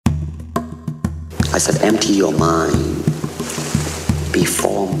I said, empty your mind. Be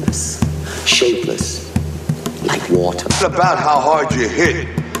formless, shapeless, like water. It's about how hard you hit.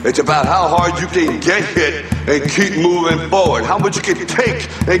 It's about how hard you can get hit and keep moving forward. How much you can take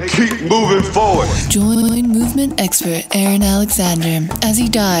and keep moving forward. Join movement expert Aaron Alexander as he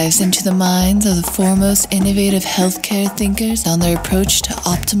dives into the minds of the foremost innovative healthcare thinkers on their approach to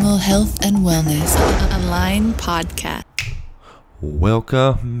optimal health and wellness. Align Podcast.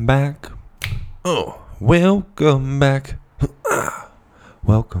 Welcome back. Welcome back.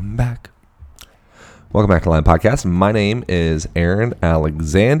 Welcome back. Welcome back to Align Podcast. My name is Aaron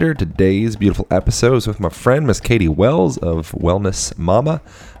Alexander. Today's beautiful episode is with my friend, Miss Katie Wells of Wellness Mama.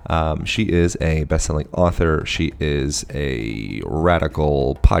 She is a best-selling author. She is a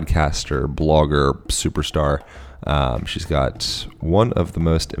radical podcaster, blogger, superstar. She's got one of the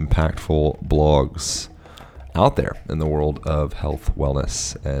most impactful blogs out there in the world of health,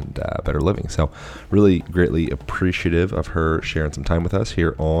 wellness, and better living. So really greatly appreciative of her sharing some time with us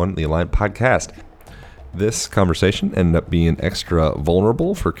here on the Align Podcast. This conversation ended up being extra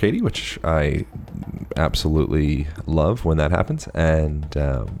vulnerable for Katie, which I absolutely love when that happens. And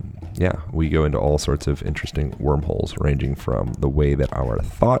we go into all sorts of interesting wormholes, ranging from the way that our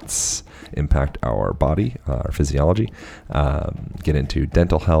thoughts impact our body, our physiology, get into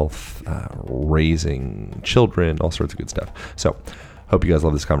dental health, raising children, all sorts of good stuff. So hope you guys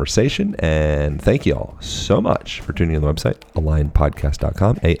love this conversation, and thank you all so much for tuning in to the website,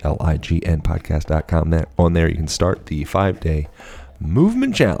 alignpodcast.com, ALIGN podcast.com. On there, you can start the 5-day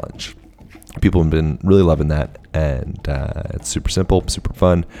movement challenge. People have been really loving that, and it's super simple, super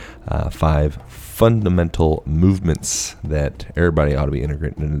fun. 5 fundamental movements that everybody ought to be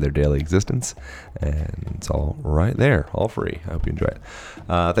integrating into their daily existence, and it's all right there, all free. I hope you enjoy it.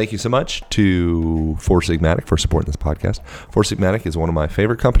 Thank you so much to Four Sigmatic for supporting this podcast. Four Sigmatic is one of my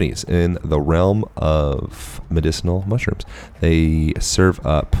favorite companies in the realm of medicinal mushrooms. They serve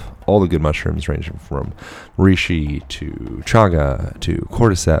up all the good mushrooms, ranging from reishi to chaga to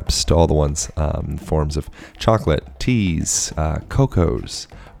cordyceps to all the ones, forms of chocolate, teas, cocos,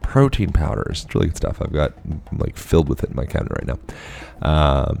 protein powders. It's really good stuff. I've got filled with it in my cabinet right now.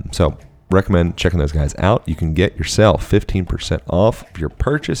 So recommend checking those guys out. You can get yourself 15% off your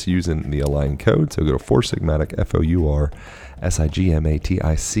purchase using the Align code. So go to foursigmatic,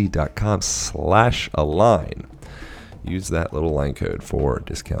 FOURSIGMATIC.com/align. Use that little line code for a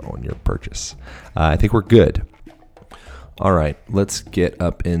discount on your purchase. I think we're good. All right, let's get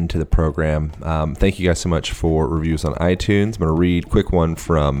up into the program. Thank you guys so much for reviews on iTunes. I'm going to read a quick one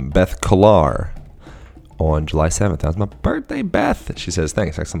from Beth Kollar on July 7th. That was my birthday, Beth. She says,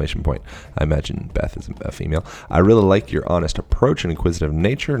 thanks, exclamation point. I imagine Beth is a female. I really like your honest approach and inquisitive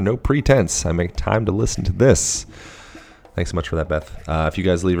nature. No pretense. I make time to listen to this. Thanks so much for that, Beth. If you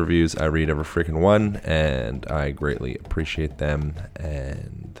guys leave reviews, I read every freaking one, and I greatly appreciate them.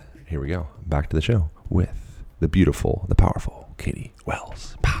 And here we go. Back to the show with the beautiful, the powerful Katie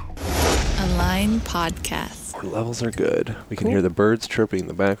Wells. Pow. Align Podcast. Our levels are good. We can hear the birds chirping in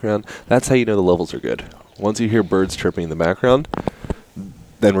the background. That's how you know the levels are good. Once you hear birds chirping in the background,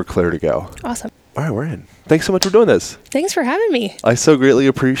 then we're clear to go. Awesome. All right, we're in. Thanks so much for doing this. Thanks for having me. I so greatly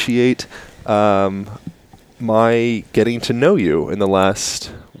appreciate my getting to know you in the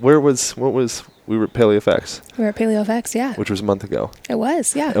last, we were at PaleoFX. We were at PaleoFX, yeah. Which was a month ago. It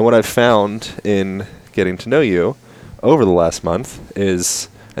was, yeah. And what I've found in getting to know you over the last month is,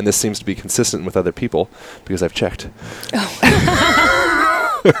 and this seems to be consistent with other people because I've checked.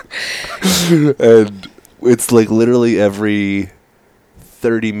 Oh. And it's literally every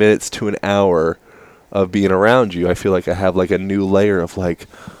 30 minutes to an hour of being around you, I feel like I have a new layer of I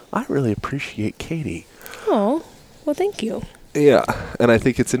really appreciate Katie. Oh, well, thank you. Yeah, and I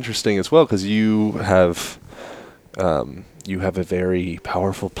think it's interesting as well because you have a very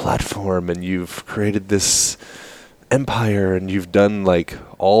powerful platform, and you've created this empire, and you've done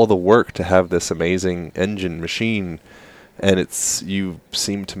all the work to have this amazing engine machine, and you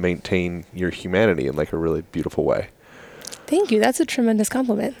seem to maintain your humanity in a really beautiful way. Thank you. That's a tremendous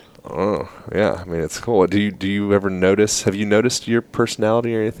compliment. Oh, yeah. I mean, it's cool. Do you ever notice, have you noticed your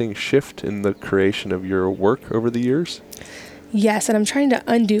personality or anything shift in the creation of your work over the years? Yes, and I'm trying to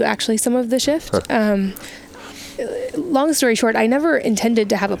undo actually some of the shift. Long story short, I never intended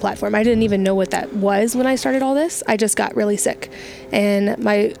to have a platform. I didn't even know what that was when I started all this. I just got really sick, and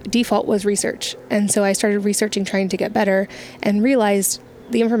my default was research. And so I started researching, trying to get better, and realized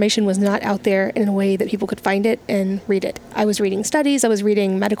the information was not out there in a way that people could find it and read it. I was reading studies, I was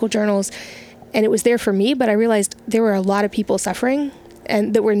reading medical journals, and it was there for me, but I realized there were a lot of people suffering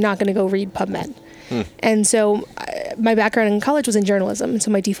and that were not going to go read PubMed. And so my background in college was in journalism, and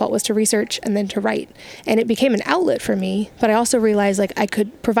so my default was to research and then to write. And it became an outlet for me, but I also realized like I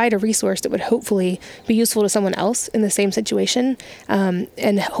could provide a resource that would hopefully be useful to someone else in the same situation,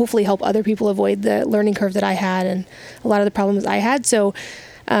 and hopefully help other people avoid the learning curve that I had and a lot of the problems I had. So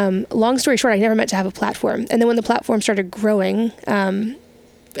long story short, I never meant to have a platform. And then when the platform started growing,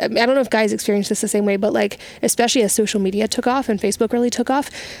 I don't know if guys experience this the same way, but like, especially as social media took off and Facebook really took off,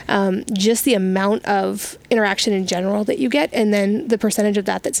 just the amount of interaction in general that you get, and then the percentage of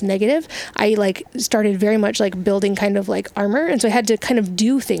that that's negative, I like started very much like building kind of like armor. And so I had to kind of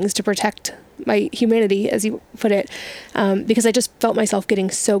do things to protect my humanity, as you put it, because I just felt myself getting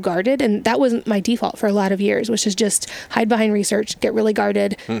so guarded. And that wasn't my default for a lot of years, which is just hide behind research, get really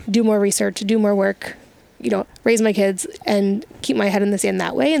guarded, do more research, do more work, raise my kids and keep my head in the sand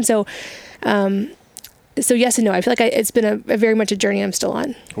that way. And so, so yes and no. I feel like it's been a very much a journey I'm still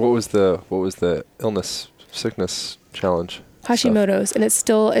on. What was the sickness challenge? Hashimoto's, and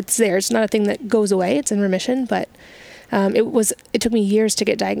it's there. It's not a thing that goes away. It's in remission, but it took me years to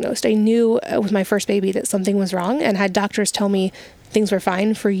get diagnosed. I knew with my first baby that something was wrong, and had doctors tell me things were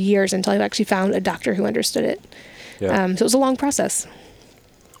fine for years until I actually found a doctor who understood it. Yeah. So it was a long process.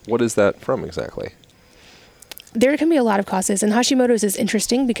 What is that from exactly? There can be a lot of causes, and Hashimoto's is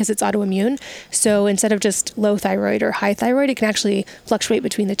interesting because it's autoimmune. So instead of just low thyroid or high thyroid, it can actually fluctuate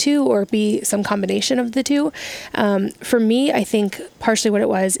between the two or be some combination of the two. For me, I think partially what it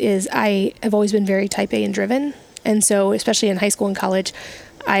was is I have always been very type A and driven. And so especially in high school and college,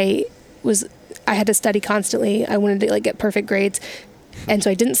 I had to study constantly. I wanted to get perfect grades. And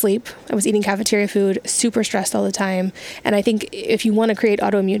so I didn't sleep. I was eating cafeteria food, super stressed all the time. And I think if you want to create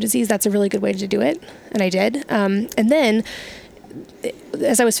autoimmune disease, that's a really good way to do it. And I did. And then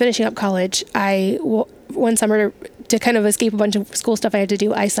as I was finishing up college, one summer to kind of escape a bunch of school stuff I had to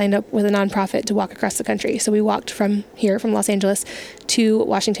do, I signed up with a nonprofit to walk across the country. So we walked from Los Angeles to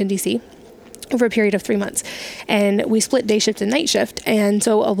Washington, D.C. over a period of 3 months. And we split day shift and night shift. And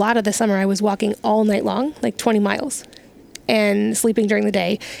so a lot of the summer I was walking all night long, 20 miles. And sleeping during the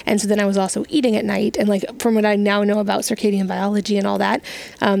day. And so then I was also eating at night. And from what I now know about circadian biology and all that,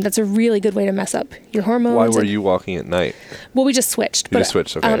 that's a really good way to mess up your hormones. Why were you walking at night? Well, we just switched.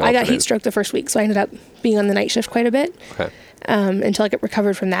 Okay. I got heat stroke the first week, so I ended up being on the night shift quite a bit. Okay. Until I got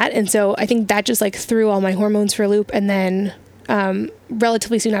recovered from that. And so I think that just threw all my hormones for a loop. And then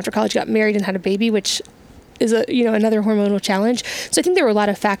relatively soon after college, got married and had a baby, which is another hormonal challenge. So I think there were a lot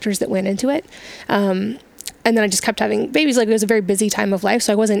of factors that went into it. And then I just kept having babies. It was a very busy time of life,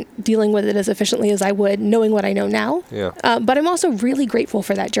 so I wasn't dealing with it as efficiently as I would, knowing what I know now. Yeah. But I'm also really grateful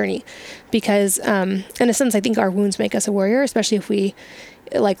for that journey because, in a sense, I think our wounds make us a warrior, especially if we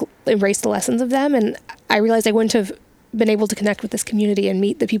embrace the lessons of them. And I realized I wouldn't have been able to connect with this community and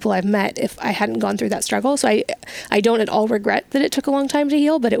meet the people I've met if I hadn't gone through that struggle. So I don't at all regret that it took a long time to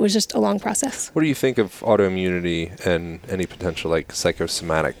heal, but it was just a long process. What do you think of autoimmunity and any potential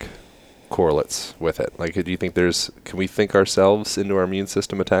psychosomatic correlates with it? Do you think can we think ourselves into our immune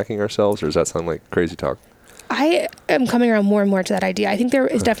system attacking ourselves, or does that sound like crazy talk? I am coming around more and more to that idea. I think there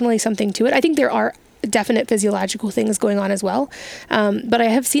is definitely something to it. I think there are definite physiological things going on as well. But I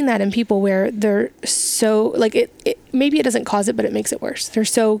have seen that in people where they're so maybe it doesn't cause it, but it makes it worse. They're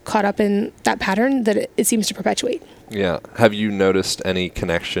so caught up in that pattern that it seems to perpetuate. Yeah. Have you noticed any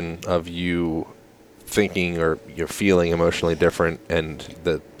connection of you thinking or you're feeling emotionally different and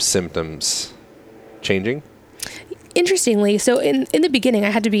the symptoms changing? Interestingly, so in the beginning, I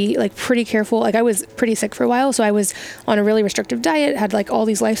had to be pretty careful. I was pretty sick for a while, so I was on a really restrictive diet, had all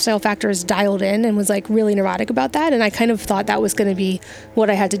these lifestyle factors dialed in, and was really neurotic about that. And I kind of thought that was going to be what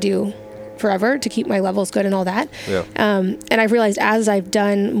I had to do forever to keep my levels good and all that. Yeah. And I've realized as I've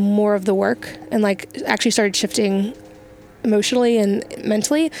done more of the work and actually started shifting emotionally and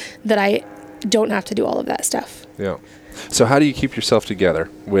mentally that I don't have to do all of that stuff. Yeah. So how do you keep yourself together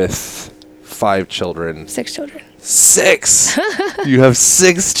with 5 children? 6 children. 6? You have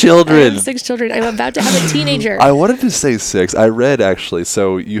 6 children. I have 6 children. I'm about to have a teenager. I wanted to say 6. I read actually.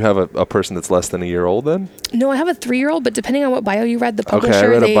 So you have a person that's less than a year old then? No, I have a 3-year-old, but depending on what bio you read, the publisher... Okay, I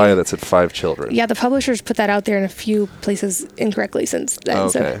read a bio that said 5 children. Yeah, the publishers put that out there in a few places incorrectly since then.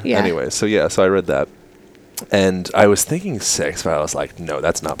 Okay. So, yeah. Anyway, so I read that. And I was thinking 6, but I was like, no,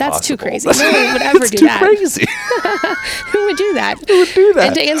 that's not possible. That's too crazy. No one would ever do that. That's too crazy. Who would do that? Who would do that?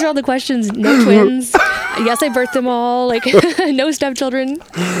 And to answer all the questions, no twins. Yes, I birthed them all. No stepchildren.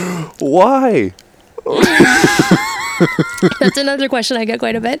 Why? That's another question I get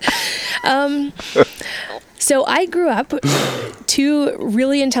quite a bit. So I grew up 2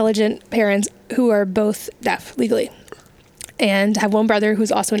 really intelligent parents who are both deaf legally, and have one brother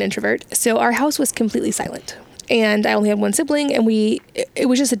who's also an introvert. So our house was completely silent. and I only had one sibling, and it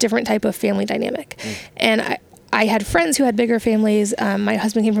was just a different type of family dynamic. And I had friends who had bigger families. My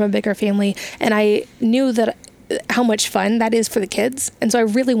husband came from a bigger family, and I knew that how much fun that is for the kids. And so I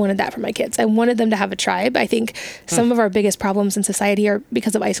really wanted that for my kids. I wanted them to have a tribe. I think some of our biggest problems in society are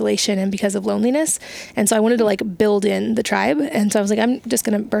because of isolation and because of loneliness. And so I wanted to like build in the tribe. And so I was like, I'm just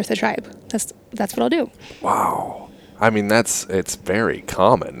going to birth a tribe. That's what I'll do. Wow. I mean, it's very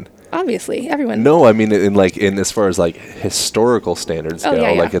common. Obviously, everyone. No, I mean, in as far as like historical standards go,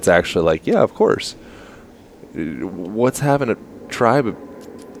 yeah. like it's actually like, yeah, of course. What's having a tribe of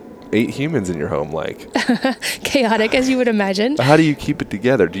 8 humans in your home like? Chaotic, as you would imagine. How do you keep it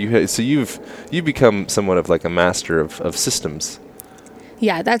together? So you've become somewhat of like a master of systems.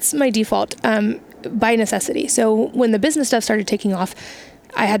 Yeah, that's my default by necessity. So when the business stuff started taking off,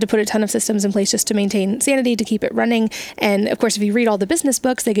 I had to put a ton of systems in place just to maintain sanity, to keep it running. And of course, if you read all the business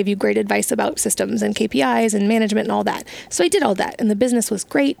books, they give you great advice about systems and KPIs and management and all that. So I did all that, and the business was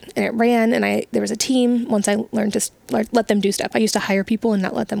great, and it ran, and there was a team once I learned to let them do stuff. I used to hire people and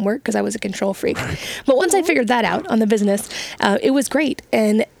not let them work because I was a control freak. But once I figured that out on the business, it was great.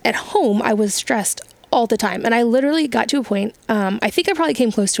 And at home, I was stressed all the time. And I literally got to a point, I think I probably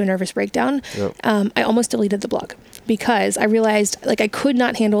came close to a nervous breakdown. Yep. I almost deleted the blog because I realized like I could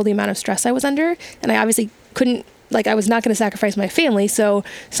not handle the amount of stress I was under. And I obviously couldn't, like I was not going to sacrifice my family. So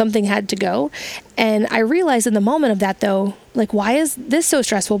something had to go. And I realized in the moment of that though, like, why is this so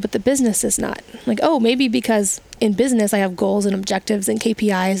stressful, but the business is not? Like, oh, maybe because in business I have goals and objectives and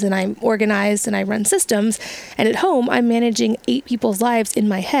KPIs and I'm organized and I run systems. And at home, I'm managing 8 people's lives in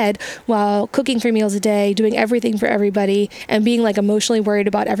my head while cooking 3 meals a day, doing everything for everybody, and being like emotionally worried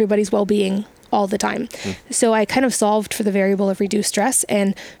about everybody's well-being all the time. So I kind of solved for the variable of reduced stress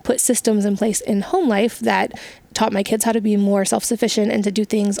and put systems in place in home life that taught my kids how to be more self-sufficient and to do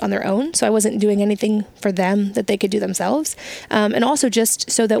things on their own. So I wasn't doing anything for them that they could do themselves. And also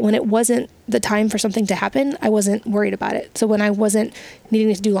just so that when it wasn't the time for something to happen, I wasn't worried about it. So when I wasn't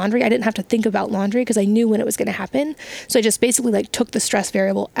needing to do laundry, I didn't have to think about laundry because I knew when it was going to happen. So I just basically like took the stress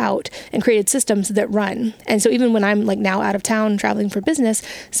variable out and created systems that run. And so even when I'm like now out of town traveling for business,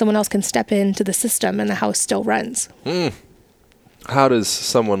 someone else can step into the system and the house still runs. How does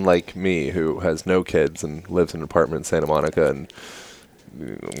someone like me who has no kids and lives in an apartment in Santa Monica and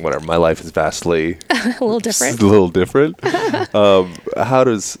whatever, my life is vastly a little different. How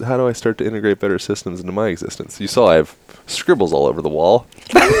do I start to integrate better systems into my existence? You saw I have scribbles all over the wall.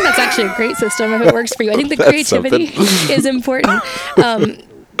 I think that's actually a great system if it works for you. I think the creativity is important.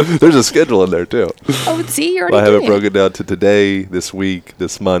 There's a schedule in there too. Oh, see, you're already I have doing it broken down to today, this week,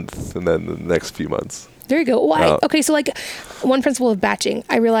 this month, and then the next few months. There you go. Why? Okay, so like one principle of batching,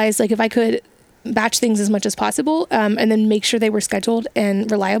 I realized like if I could batch things as much as possible and then make sure they were scheduled and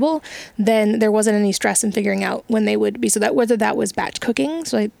reliable, then there wasn't any stress in figuring out when they would be. So that whether that was batch cooking,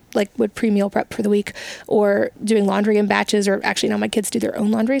 so I like would pre-meal prep for the week, or doing laundry in batches, or actually now my kids do their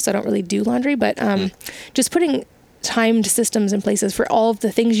own laundry, so I don't really do laundry, but just putting timed systems in places for all of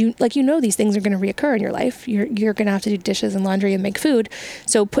the things these things are going to reoccur in your life. You're going to have to do dishes and laundry and make food.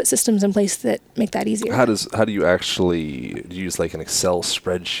 So put systems in place that make that easier. How do you actually, do you use like an Excel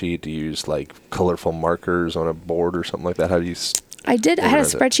spreadsheet? Do you use like colorful markers on a board or something like that? How do you I had a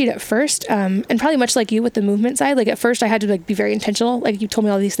spreadsheet at first, and probably much like you with the movement side. Like at first I had to like be very intentional. Like you told me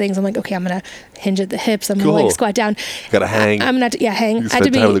all these things. I'm like, okay, I'm going to hinge at the hips. I'm going to like squat down. Got to hang. I'm not, hang. I had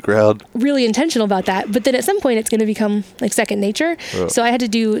to be on the ground. Really intentional about that. But then at some point it's going to become like second nature. Oh. So I had to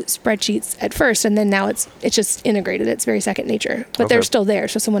do spreadsheets at first, and then now it's just integrated. It's very second nature, but they're still there.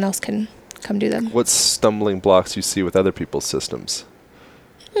 So someone else can come do them. What stumbling blocks you see with other people's systems?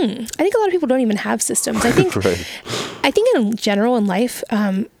 I think a lot of people don't even have systems. I think, right. I think in general in life,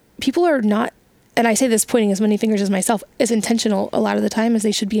 people are not, and I say this pointing as many fingers as myself, as intentional a lot of the time as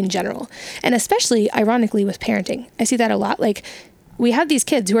they should be in general. And especially, ironically, with parenting. I see that a lot. Like, we have these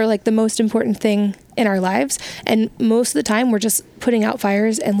kids who are like the most important thing in our lives. And most of the time, we're just putting out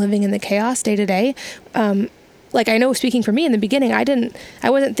fires and living in the chaos day to day. Like I know, speaking for me in the beginning, I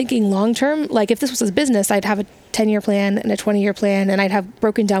wasn't thinking long term. Like if this was a business, I'd have a 10-year plan and a 20-year plan, and I'd have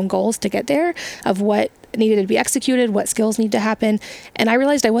broken down goals to get there of what needed to be executed, what skills need to happen. And I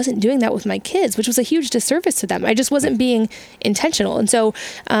realized I wasn't doing that with my kids, which was a huge disservice to them. I just wasn't being intentional. And so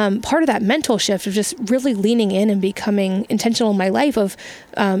part of that mental shift of just really leaning in and becoming intentional in my life of,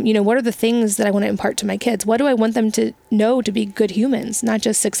 what are the things that I want to impart to my kids? What do I want them to know to be good humans, not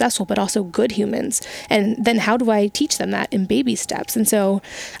just successful, but also good humans? And then how do I teach them that in baby steps? And so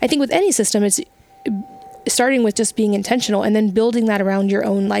I think with any system, it's starting with just being intentional and then building that around your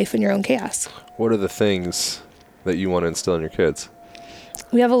own life and your own chaos. What are the things that you want to instill in your kids?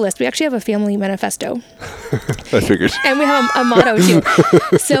 We have a list. We actually have a family manifesto. I figured. And we have a motto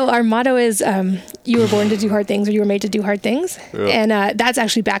too. So our motto is, you were born to do hard things, or you were made to do hard things. Yeah. And that's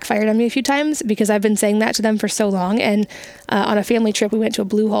actually backfired on me a few times because I've been saying that to them for so long. And on a family trip, we went to a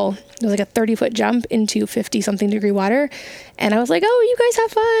blue hole. It was like a 30-foot jump into 50-something degree water. And I was like, oh, you guys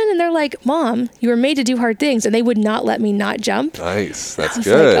have fun. And they're like, Mom, you were made to do hard things. And they would not let me not jump. Nice. That's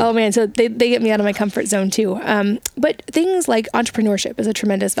good. Like, oh, man. So they get me out of my comfort zone too. But things like entrepreneurship is a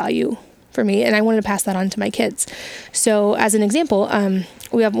tremendous value for me. And I wanted to pass that on to my kids. So as an example,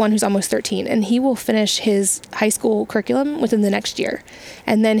 we have one who's almost 13, and he will finish his high school curriculum within the next year.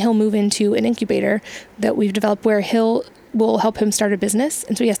 And then he'll move into an incubator that we've developed where we'll help him start a business.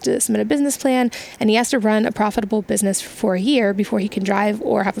 And so he has to submit a business plan, and he has to run a profitable business for a year before he can drive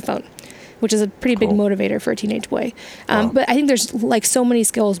or have a phone, which is a pretty big motivator for a teenage boy. But I think there's like so many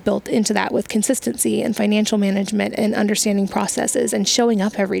skills built into that with consistency and financial management and understanding processes and showing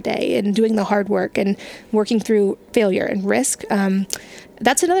up every day and doing the hard work and working through failure and risk.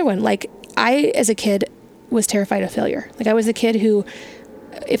 That's another one. Like I, as a kid, was terrified of failure. Like I was a kid who,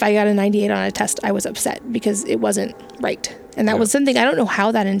 if I got a 98 on a test, I was upset because it wasn't right. And that was something, I don't know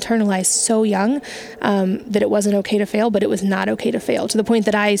how that internalized so young, that it wasn't okay to fail, but it was not okay to fail, to the point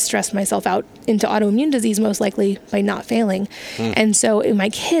that I stressed myself out into autoimmune disease, most likely by not failing. And so in my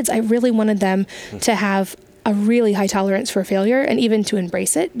kids, I really wanted them to have a really high tolerance for failure and even to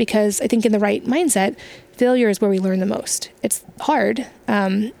embrace it, because I think in the right mindset, failure is where we learn the most. It's hard,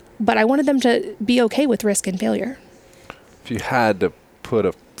 but I wanted them to be okay with risk and failure. If you had to put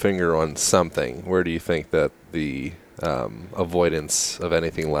a finger on something, where do you think that the avoidance of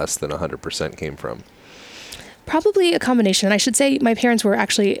anything less than 100% came from? Probably a combination. And I should say my parents were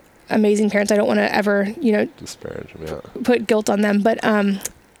actually amazing parents. I don't want to ever, disparage them, put guilt on them, but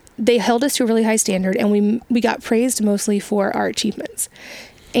they held us to a really high standard, and we got praised mostly for our achievements.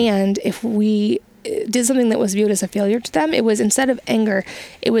 And if we did something that was viewed as a failure to them, it was, instead of anger,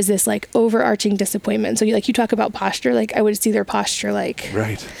 it was this like overarching disappointment. So you talk about posture, like I would see their posture like,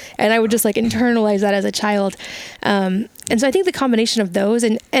 right. And I would just like internalize that as a child. And so I think the combination of those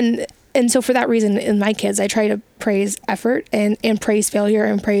and so for that reason, in my kids, I try to praise effort and praise failure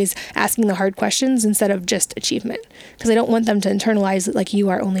and praise asking the hard questions instead of just achievement, because I don't want them to internalize like you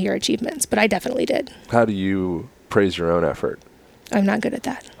are only your achievements, but I definitely did. How do you praise your own effort? I'm not good at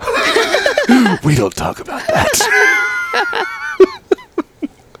that. We don't talk about that.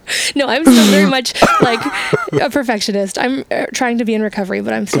 No, I'm still very much like a perfectionist. I'm trying to be in recovery,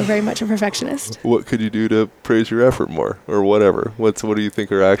 but I'm still very much a perfectionist. What could you do to praise your effort more, or whatever? What do you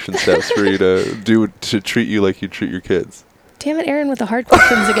think are action steps for you to do to treat you like you treat your kids? Damn it, Aaron, with the hard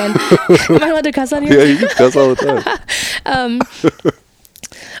questions again. Am I allowed to cuss on here? Yeah, you can cuss all the time.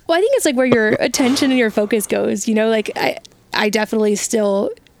 Well, I think it's like where your attention and your focus goes. Like I definitely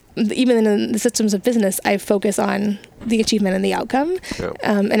still, even in the systems of business, I focus on the achievement and the outcome. Yeah.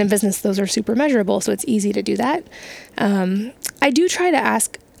 And in business, those are super measurable, so it's easy to do that. I do try to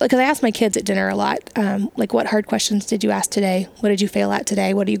ask, because I ask my kids at dinner a lot, like, what hard questions did you ask today? What did you fail at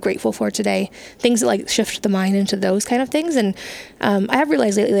today? What are you grateful for today? Things that like shift the mind into those kind of things. And I have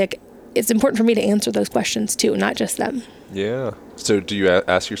realized lately, like, it's important for me to answer those questions too, not just them. Yeah. So do you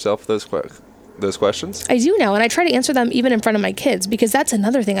ask yourself those questions? I do now, and I try to answer them even in front of my kids, because that's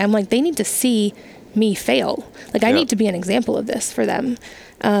another thing. I'm like, they need to see me fail. Like, I need to be an example of this for them.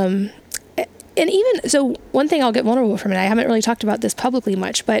 And even, so one thing, I'll get vulnerable from it. I haven't really talked about this publicly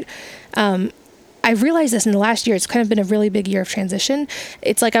much, but I've realized this in the last year. It's kind of been a really big year of transition.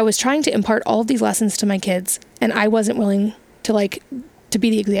 It's like I was trying to impart all of these lessons to my kids, and I wasn't willing to be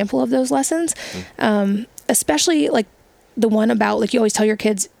the example of those lessons. Especially like the one about, like, you always tell your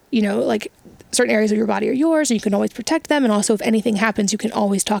kids, like, certain areas of your body are yours and you can always protect them. And also, if anything happens, you can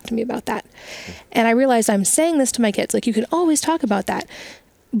always talk to me about that. And I realized I'm saying this to my kids, like, you can always talk about that.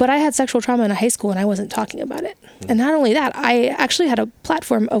 But I had sexual trauma in high school and I wasn't talking about it. And not only that, I actually had a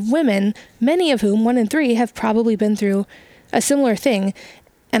platform of women, many of whom, 1 in 3, have probably been through a similar thing.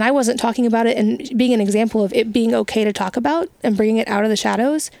 And I wasn't talking about it and being an example of it being okay to talk about and bringing it out of the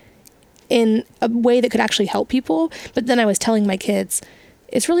shadows in a way that could actually help people. But then I was telling my kids,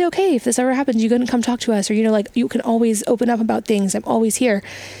 it's really okay if this ever happens, you can come talk to us, or, like, you can always open up about things. I'm always here.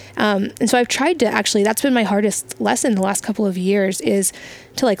 And so I've tried to actually, that's been my hardest lesson the last couple of years, is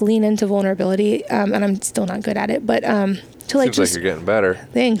to like lean into vulnerability. And I'm still not good at it, but to like, seems like you're getting better.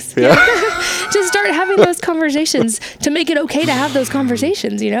 Thanks. Yeah. To start having those conversations, to make it okay to have those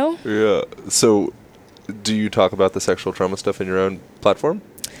conversations, Yeah. So do you talk about the sexual trauma stuff in your own platform?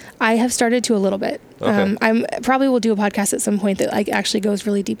 I have started to a little bit. Okay. I'm probably will do a podcast at some point that like actually goes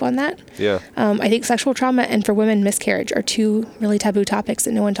really deep on that. Yeah. I think sexual trauma and for women miscarriage are two really taboo topics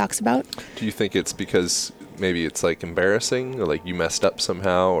that no one talks about. Do you think it's because maybe it's like embarrassing or like you messed up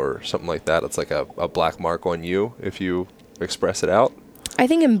somehow or something like that? It's like a black mark on you if you express it out? I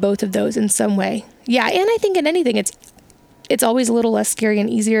think in both of those in some way. Yeah, and I think in anything it's always a little less scary and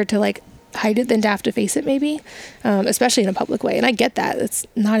easier to like hide it than to have to face it maybe, especially in a public way. And I get that. It's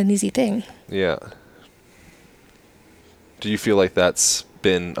not an easy thing. Yeah. Do you feel like that's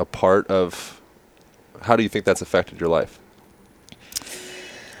been a part of, how do you think that's affected your life?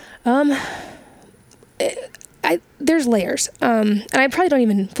 There's layers. And I probably don't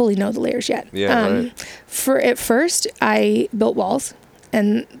even fully know the layers yet. Yeah, right. At first I built walls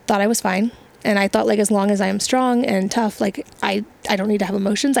and thought I was fine. And I thought like, as long as I am strong and tough, like I don't need to have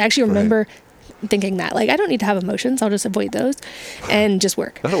emotions. I actually remember thinking that like, I don't need to have emotions. I'll just avoid those and just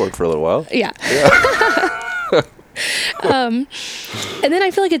work. That'll work for a little while. Yeah. And then I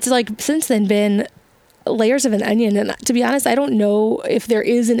feel like it's like since then been layers of an onion. And to be honest, I don't know if there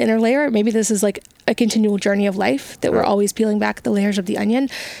is an inner layer. Maybe this is like a continual journey of life that we're always peeling back the layers of the onion.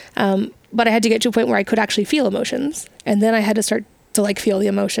 But I had to get to a point where I could actually feel emotions. And then I had to start to like feel the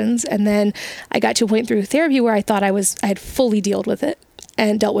emotions. And then I got to a point through therapy where I thought I had fully dealt with it.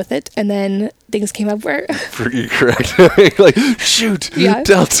 And then things came up where Pretty correct. Like, shoot, Yeah.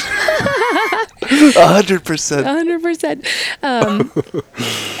 dealt. 100%.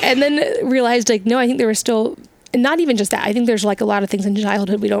 100%. And then realized like, no, I think there was still, not even just that. I think there's like a lot of things in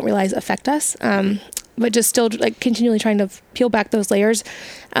childhood we don't realize affect us. But just still like continually trying to peel back those layers.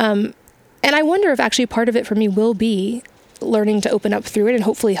 And I wonder if actually part of it for me will be learning to open up through it and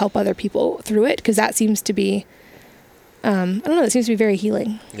hopefully help other people through it. Cause that seems to be, I don't know, it seems to be very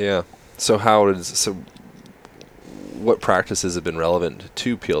healing. Yeah. So what practices have been relevant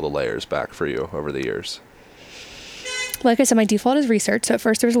to peel the layers back for you over the years? Like I said, my default is research. So at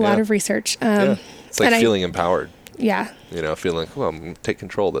first there was a lot of research. It's like feeling empowered. Yeah. You know, feeling like, I'm going to take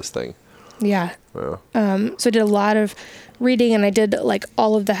control of this thing. Yeah. Yeah. So I did a lot of reading and I did like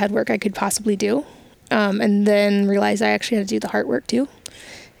all of the head work I could possibly do. And then realized I actually had to do the heart work too.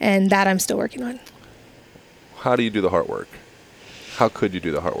 And that I'm still working on. How do you do the heart work? How could you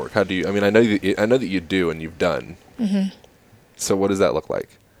do the heart work? How do you, I mean, I know that you do and you've done. Mm-hmm. So what does that look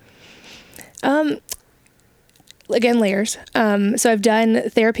like? Again, layers. So I've done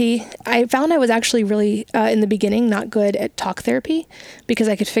therapy. I found I was actually really, in the beginning, not good at talk therapy because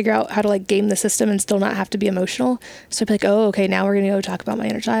I could figure out how to like game the system and still not have to be emotional. So I'd be like, oh, okay, now we're going to go talk about my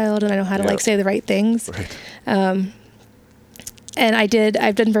inner child and I know how to like say the right things. Right. And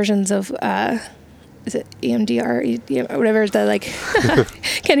I've done versions of, is it EMDR, whatever the like,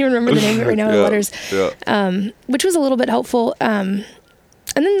 can't even remember the name of it right now, the letters, which was a little bit helpful. And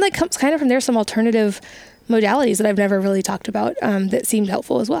then like comes kind of from there, some alternative modalities that I've never really talked about, that seemed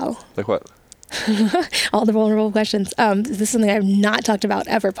helpful as well. Like what? All the vulnerable questions. This is something I've not talked about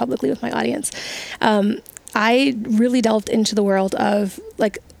ever publicly with my audience. I really delved into the world of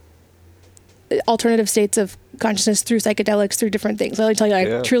like alternative states of consciousness through psychedelics, through different things. I'll tell you,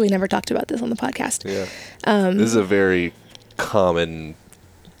 I truly never talked about this on the podcast. Yeah. This is a very common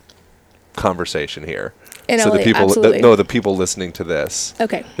conversation here. In so LA, the people, absolutely. the people listening to this,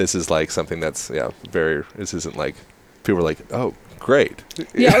 Okay. this is like something that's this isn't like people are like, oh, great.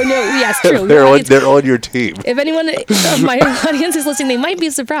 Yeah. Oh, no. Yes. True. they're on your team. If anyone of my audience is listening, they might be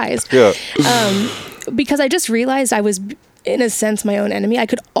surprised. Yeah. Because I just realized I was, in a sense, my own enemy. I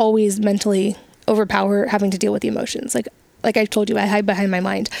could always mentally overpower having to deal with the emotions. Like I told you, I hide behind my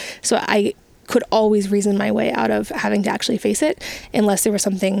mind. So I could always reason my way out of having to actually face it unless there was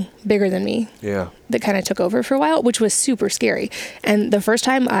something bigger than me. Yeah. That kind of took over for a while, which was super scary. And the first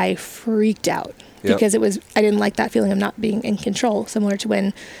time I freaked out because I didn't like that feeling of not being in control, similar to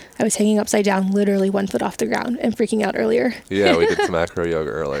when I was hanging upside down, literally 1 foot off the ground and freaking out earlier. Yeah, we did some acro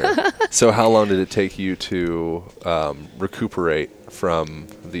yoga earlier. So how long did it take you to recuperate from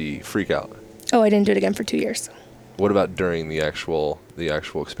the freak out? Oh, I didn't do it again for 2 years. What about during the actual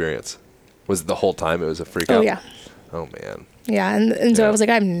experience? Was it the whole time it was a freak out? Oh, yeah. Oh, man. Yeah, and so I was like,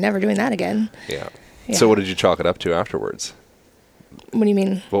 I'm never doing that again. Yeah. Yeah. So what did you chalk it up to afterwards? What do you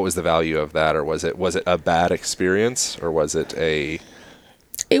mean? What was the value of that? Or was it a bad experience? Or was it a...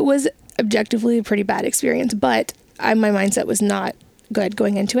 It was objectively a pretty bad experience, but my mindset was not good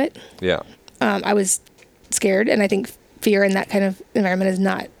going into it. Yeah. I was scared, and I think fear in that kind of environment is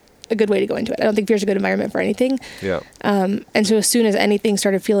not a good way to go into it. I don't think fear is a good environment for anything. Yeah. And so as soon as anything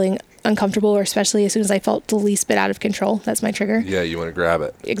started feeling uncomfortable, or especially as soon as I felt the least bit out of control, that's my trigger. Yeah, you want to grab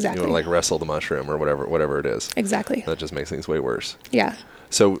it. Exactly. You want to like wrestle the mushroom or whatever it is. Exactly. That just makes things way worse. Yeah.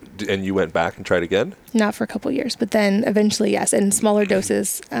 So, and you went back and tried again? Not for a couple of years, but then eventually, yes, in smaller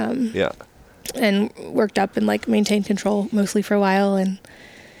doses. Yeah. And worked up and like maintained control mostly for a while. And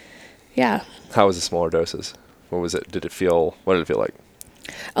yeah. How was the smaller doses? What was it? What did it feel like?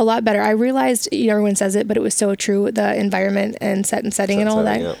 A lot better. I realized, everyone says it, but it was so true, the environment and setting and all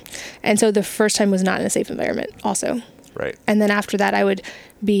that. Yeah. And so the first time was not in a safe environment also. Right. And then after that, I would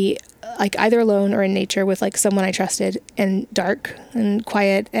be like either alone or in nature with like someone I trusted, and dark and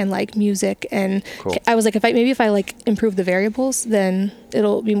quiet and like music. And Cool. I was like, if I like improve the variables, then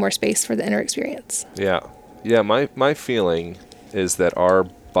it'll be more space for the inner experience. Yeah. Yeah. My feeling is that our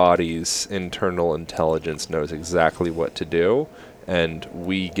body's internal intelligence knows exactly what to do, and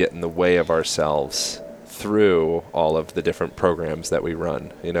we get in the way of ourselves through all of the different programs that we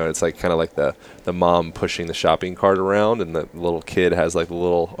run. It's like kind of like the mom pushing the shopping cart around, and the little kid has like the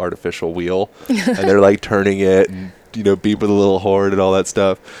little artificial wheel and they're like turning it and beep with a little horn and all that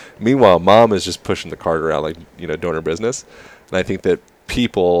stuff. Meanwhile, mom is just pushing the cart around, like doing her business. And I think that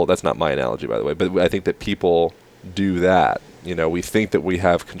people, that's not my analogy by the way, but I think that people do that. We think that we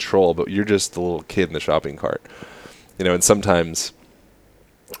have control, but you're just the little kid in the shopping cart. And sometimes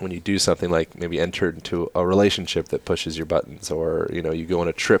when you do something like maybe enter into a relationship that pushes your buttons, or you go on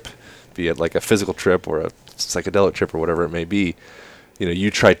a trip, be it like a physical trip or a psychedelic trip or whatever it may be, you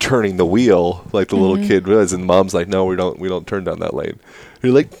try turning the wheel like the little kid was, and mom's like, no, we don't turn down that lane.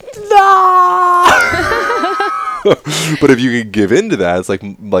 You're like, no. But if you can give in to that, it's like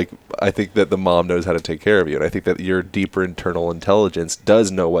I think that the mom knows how to take care of you, and I think that your deeper internal intelligence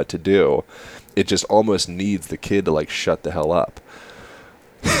does know what to do. It just almost needs the kid to like shut the hell up.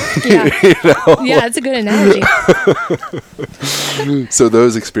 Yeah. Yeah, it's a good analogy. So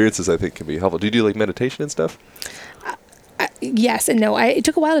those experiences I think can be helpful. Do you do like meditation and stuff? Yes and no. It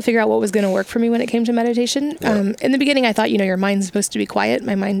took a while to figure out what was going to work for me when it came to meditation. Yeah. In the beginning, I thought, your mind's supposed to be quiet.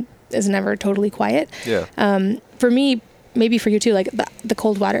 My mind is never totally quiet. Yeah. For me, maybe for you too, like the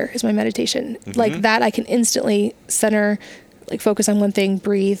cold water is my meditation. Like that, I can instantly center, like focus on one thing,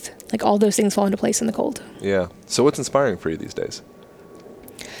 breathe, like all those things fall into place in the cold. Yeah. So what's inspiring for you these days?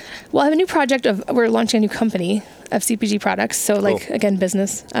 Well, I have a new project we're launching a new company of CPG products. So like, again,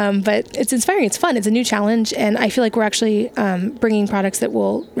 business. But it's inspiring. It's fun. It's a new challenge. And I feel like we're actually bringing products that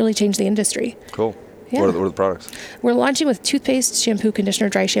will really change the industry. Cool. Yeah. What are the products? We're launching with toothpaste, shampoo, conditioner,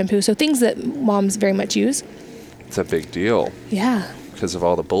 dry shampoo. So things that moms very much use. It's a big deal. Yeah. Because of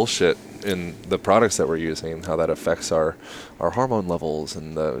all the bullshit in the products that we're using and how that affects our hormone levels.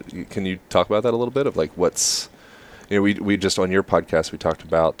 And can you talk about that a little bit of like what's... we just on your podcast we talked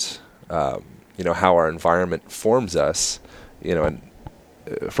about how our environment forms us, and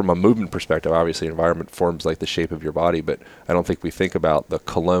from a movement perspective, obviously environment forms like the shape of your body, but I don't think we think about the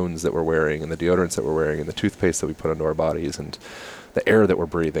colognes that we're wearing and the deodorants that we're wearing and the toothpaste that we put into our bodies and the air that we're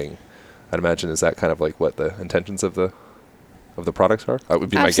breathing. I'd imagine, is that kind of like what the intentions of the products are? That would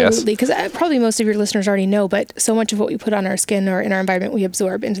be my guess. Absolutely, because probably most of your listeners already know, but so much of what we put on our skin or in our environment, we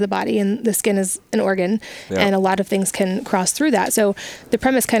absorb into the body, and the skin is an organ, and a lot of things can cross through that. So the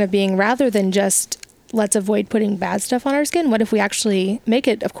premise kind of being, rather than just let's avoid putting bad stuff on our skin, what if we actually make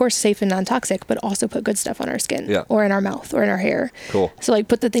it, of course, safe and non-toxic, but also put good stuff on our skin or in our mouth or in our hair. Cool. So like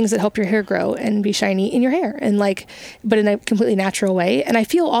put the things that help your hair grow and be shiny in your hair, and like, but in a completely natural way. And I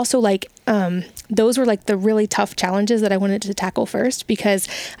feel also like those were like the really tough challenges that I wanted to tackle first, because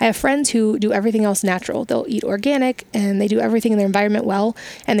I have friends who do everything else natural. They'll eat organic and they do everything in their environment well,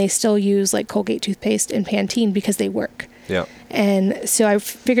 and they still use like Colgate toothpaste and Pantene because they work. Yeah. And so I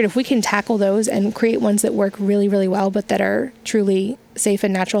figured if we can tackle those and create ones that work really, really well, but that are truly safe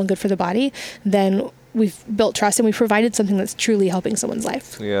and natural and good for the body, then we've built trust and we've provided something that's truly helping someone's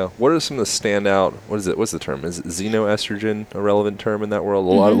life. Yeah. What are some of the standout, what's the term? Is xenoestrogen a relevant term in that world?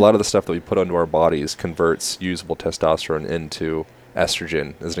 A lot of the stuff that we put onto our bodies converts usable testosterone into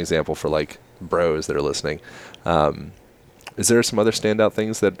estrogen, as an example for like bros that are listening. Is there some other standout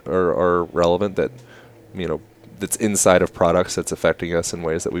things that are relevant that, that's inside of products that's affecting us in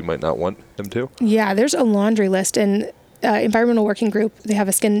ways that we might not want them to? Yeah, there's a laundry list, and Environmental Working Group, they have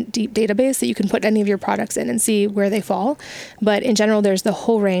a skin deep database that you can put any of your products in and see where they fall. But in general, there's the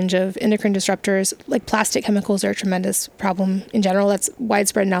whole range of endocrine disruptors. Like plastic chemicals are a tremendous problem in general. That's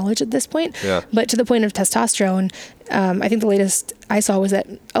widespread knowledge at this point. Yeah. But to the point of testosterone, I think the latest I saw was that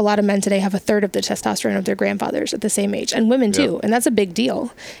a lot of men today have a third of the testosterone of their grandfathers at the same age, and women too. And that's a big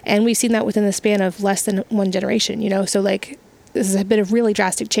deal. And we've seen that within the span of less than one generation, So like, this is a bit of really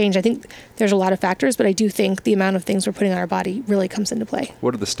drastic change. I think there's a lot of factors, but I do think the amount of things we're putting on our body really comes into play.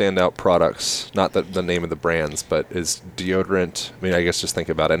 What are the standout products? Not the name of the brands, but is deodorant, I guess just think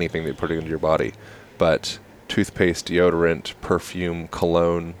about anything that you're putting into your body, but toothpaste, deodorant, perfume,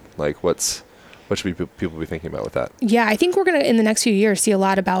 cologne? Like what should people be thinking about with that? Yeah, I think we're going to, in the next few years, see a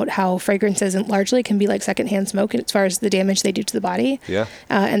lot about how fragrances largely can be like secondhand smoke as far as the damage they do to the body. Yeah.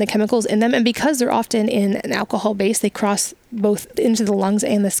 And the chemicals in them. And because they're often in an alcohol base, they cross both into the lungs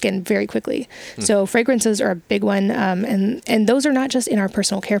and the skin very quickly. So fragrances are a big one. And those are not just in our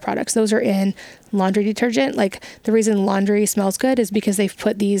personal care products. Those are in laundry detergent. Like the reason laundry smells good is because they've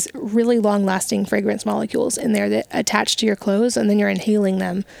put these really long lasting fragrance molecules in there that attach to your clothes, and then you're inhaling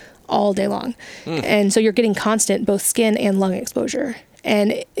them all day long. And so you're getting constant both skin and lung exposure.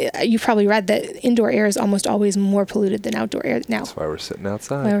 And you've probably read that indoor air is almost always more polluted than outdoor air now. That's why we're sitting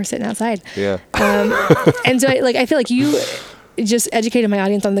outside. Yeah. And so I feel like you just educated my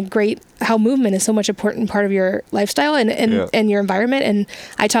audience on how movement is so much important part of your lifestyle and your environment. And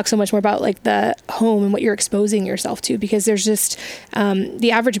I talk so much more about like the home and what you're exposing yourself to, because there's just,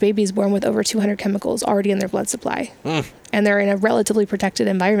 the average baby is born with over 200 chemicals already in their blood supply. And they're in a relatively protected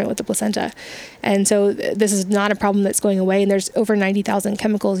environment with the placenta. And so this is not a problem that's going away. And there's over 90,000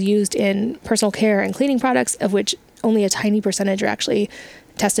 chemicals used in personal care and cleaning products, of which only a tiny percentage are actually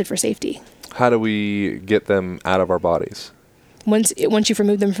tested for safety. How do we get them out of our bodies? Once you've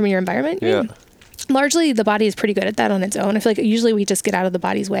removed them from your environment? Yeah. Largely, the body is pretty good at that on its own. I feel like usually we just get out of the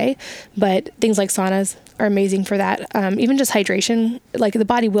body's way, but things like saunas are amazing for that. Even just hydration, like the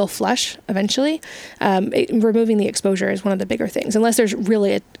body will flush eventually. Removing the exposure is one of the bigger things, unless there's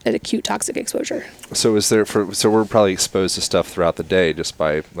really an acute toxic exposure. So we're probably exposed to stuff throughout the day just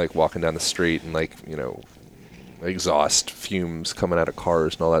by like walking down the street and like, you know, exhaust fumes coming out of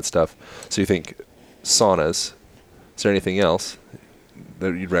cars and all that stuff. So you think saunas, is there anything else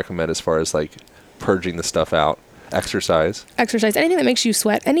that you'd recommend as far as like purging the stuff out? Exercise, anything that makes you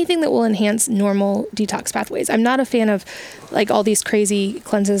sweat, anything that will enhance normal detox pathways. I'm not a fan of like all these crazy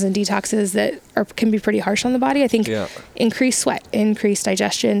cleanses and detoxes that can be pretty harsh on the body. I think increase sweat, increase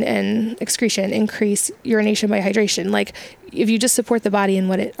digestion and excretion, increase urination by hydration. Like if you just support the body and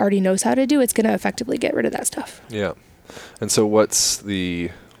what it already knows how to do, it's going to effectively get rid of that stuff. Yeah. And so what's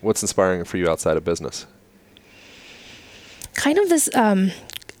inspiring for you outside of business? Kind of this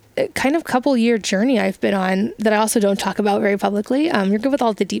couple year journey I've been on that I also don't talk about very publicly. You're good with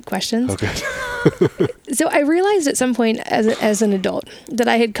all the deep questions. Okay. So I realized at some point as an adult that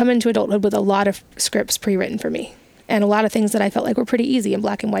I had come into adulthood with a lot of scripts pre-written for me, and a lot of things that I felt like were pretty easy and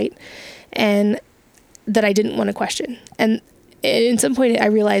black and white, and that I didn't want to question. And in some point I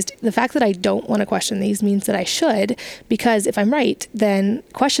realized the fact that I don't want to question these means that I should, because if I'm right, then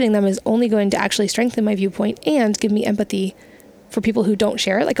questioning them is only going to actually strengthen my viewpoint and give me empathy for people who don't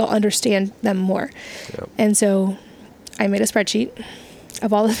share it. Like I'll understand them more. Yep. And so I made a spreadsheet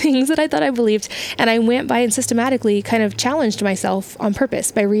of all the things that I thought I believed. And I went by and systematically kind of challenged myself on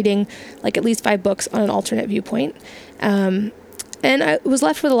purpose by reading like at least 5 books on an alternate viewpoint. And I was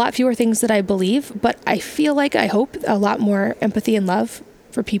left with a lot fewer things that I believe, but I feel like I hope a lot more empathy and love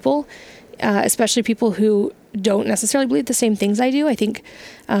for people, especially people who don't necessarily believe the same things I do. I think,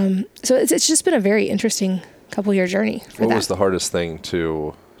 so it's just been a very interesting couple-year journey for that. What was the hardest thing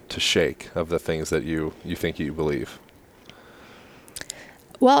to shake of the things that you think you believe?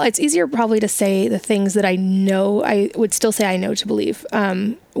 Well, it's easier probably to say the things that I know, I would still say I know to believe.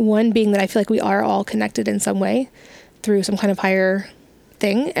 One being that I feel like we are all connected in some way through some kind of higher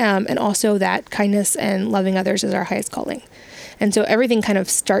thing, and also that kindness and loving others is our highest calling. And so everything kind of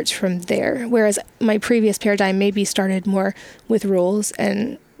starts from there, whereas my previous paradigm maybe started more with rules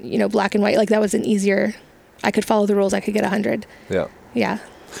and, you know, black and white. Like that was an easier... I could follow the rules. I could get 100. Yeah. Yeah.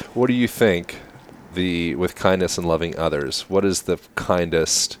 What do you think with kindness and loving others, what is the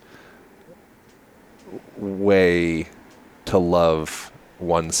kindest way to love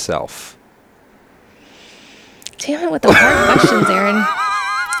oneself? Damn it with the hard questions, Aaron.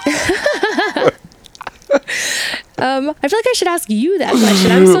 I feel like I should ask you that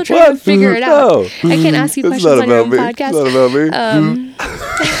question. I'm still trying to figure it out. No. I can't ask you questions on your own podcast. It's not about me.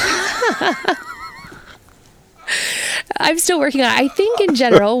 I'm still working on it. I think in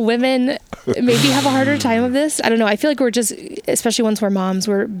general, women maybe have a harder time of this. I don't know. I feel like we're just, especially once we're moms,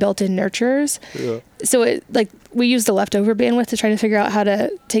 we're built-in nurturers. Yeah. So we use the leftover bandwidth to try to figure out how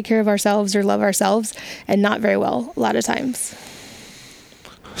to take care of ourselves or love ourselves, and not very well a lot of times.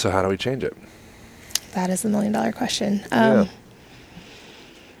 So how do we change it? That is the $1 million question. I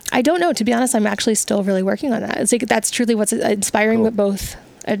don't know. To be honest, I'm actually still really working on that. It's like that's truly what's inspiring, but both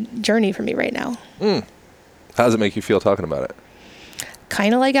a journey for me right now. How does it make you feel talking about it?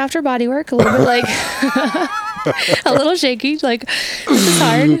 Kind of like after body work, a little bit like a little shaky. Like this is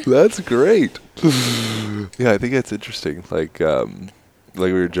hard. That's great. Yeah, I think it's interesting. Like,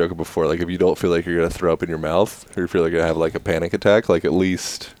 we were joking before, like if you don't feel like you're going to throw up in your mouth or you feel like you're going to have like a panic attack, like at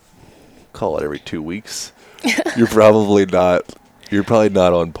least call it every 2 weeks. You're probably not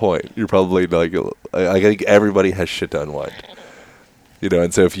on point. You're probably like, I think everybody has shit to unwind. You know,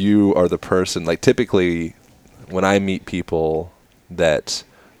 and so if you are the person, like typically when I meet people that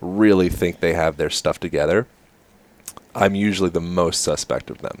really think they have their stuff together, I'm usually the most suspect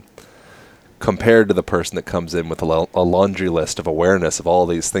of them. Compared to the person that comes in with a laundry list of awareness of all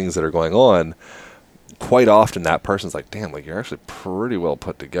these things that are going on, quite often that person's like, damn, like you're actually pretty well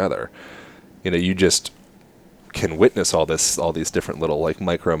put together. You know, you just can witness all these different little like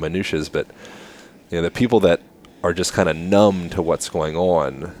micro minutiae, but you know, the people that are just kind of numb to what's going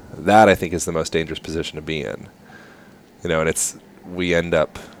on, that I think is the most dangerous position to be in. You know, and we end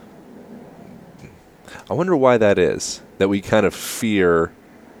up, I wonder why that is, that we kind of fear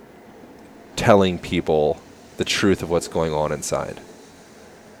telling people the truth of what's going on inside.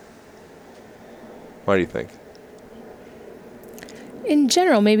 Why do you think? In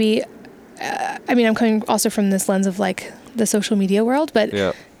general, maybe, I mean, I'm coming also from this lens of like the social media world, but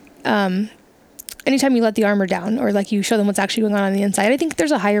Yeah. Anytime you let the armor down or like you show them what's actually going on the inside, I think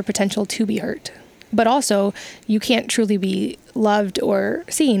there's a higher potential to be hurt. But also, you can't truly be loved or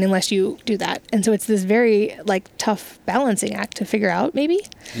seen unless you do that. And so it's this very like tough balancing act to figure out, maybe.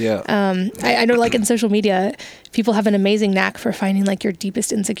 Yeah. I know like in social media, people have an amazing knack for finding like your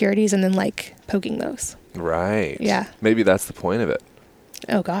deepest insecurities and then like poking those. Right. Yeah. Maybe that's the point of it.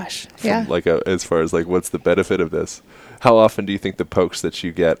 Oh gosh. From Yeah. like as far as like what's the benefit of this? How often do you think the pokes that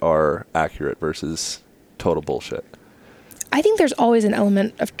you get are accurate versus total bullshit? I think there's always an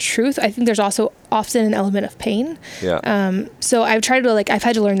element of truth. I think there's also often an element of pain. Yeah. So I've had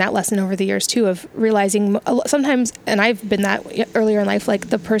to learn that lesson over the years too, of realizing sometimes, and I've been that earlier in life, like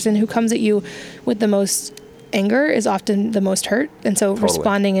the person who comes at you with the most anger is often the most hurt. And so Totally.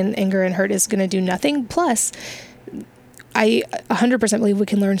 Responding in anger and hurt is going to do nothing. Plus, I 100% believe we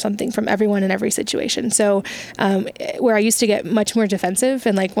can learn something from everyone in every situation. So where I used to get much more defensive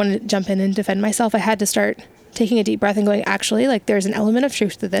and like want to jump in and defend myself, I had to start taking a deep breath and going, actually, like there's an element of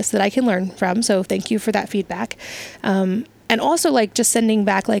truth to this that I can learn from. So thank you for that feedback. And also like just sending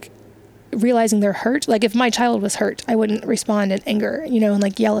back, like realizing they're hurt. Like if my child was hurt, I wouldn't respond in anger, you know, and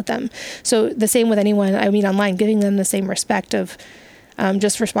like yell at them. So the same with anyone I meet online, giving them the same respect of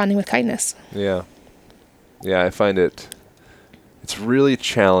just responding with kindness. Yeah. Yeah, I find it's really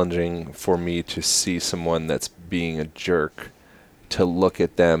challenging for me to see someone that's being a jerk to look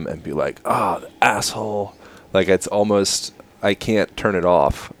at them and be like, oh, the asshole. Like it's almost, I can't turn it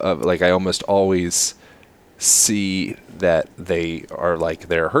off. Like I almost always see that they are like,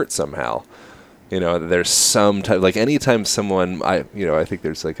 they're hurt somehow. You know, there's some type, like anytime someone, I think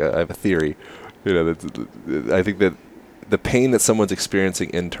there's like I have a theory, you know, that I think that the pain that someone's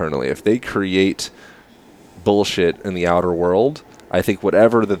experiencing internally, if they create bullshit in the outer world, I think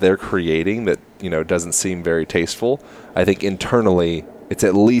whatever that they're creating that, you know, doesn't seem very tasteful, I think internally it's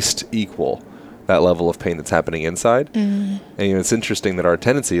at least equal that level of pain that's happening inside. And, you know, it's interesting that our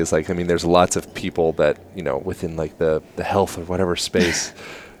tendency is like, I mean, there's lots of people that, you know, within like the health or whatever space,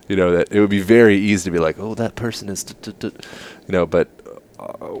 you know, that it would be very easy to be like, oh, that person is, you know, but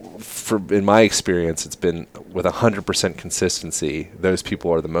in my experience, it's been with 100% consistency, those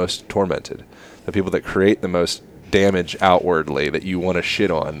people are the most tormented. The people that create the most damage outwardly that you want to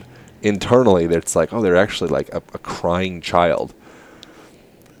shit on, internally, that's like, oh, they're actually like a crying child.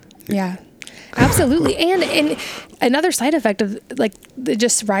 Yeah, absolutely. and another side effect of like the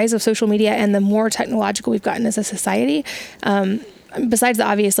just rise of social media and the more technological we've gotten as a society, besides the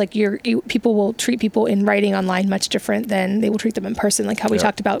obvious, like people will treat people in writing online much different than they will treat them in person. Like how we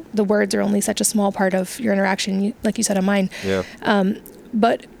talked about the words are only such a small part of your interaction, like you said on mine. Yeah.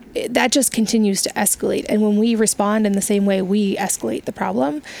 But that just continues to escalate. And when we respond in the same way, we escalate the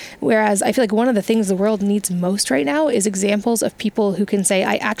problem. Whereas I feel like one of the things the world needs most right now is examples of people who can say,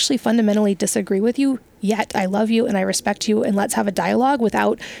 I actually fundamentally disagree with you, yet I love you and I respect you, and let's have a dialogue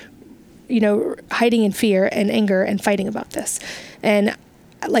without, you know, hiding in fear and anger and fighting about this. And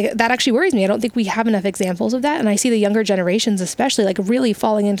like that actually worries me. I don't think we have enough examples of that. And I see the younger generations especially like really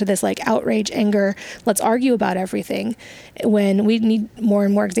falling into this like outrage, anger, let's argue about everything, when we need more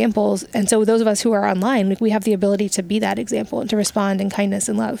and more examples. And so those of us who are online, like, we have the ability to be that example and to respond in kindness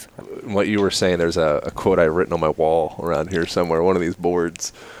and love. What you were saying, there's a quote I've written on my wall around here somewhere, one of these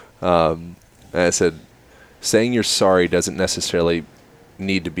boards. And I said, saying you're sorry doesn't necessarily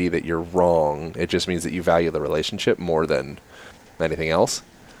need to be that you're wrong. It just means that you value the relationship more than anything else.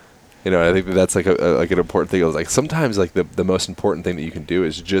 I think that's like like an important thing. It was like sometimes like the most important thing that you can do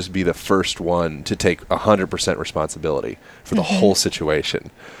is just be the first one to take 100% responsibility for the whole situation.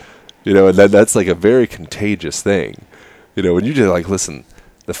 And that's like a very contagious thing. When you just like, listen,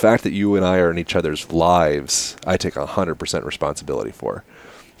 the fact that you and I are in each other's lives, I take 100% responsibility for.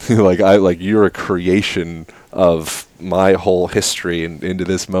 Like you're a creation of my whole history and into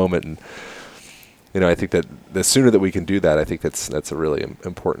this moment. And I think that the sooner that we can do that, I think that's a really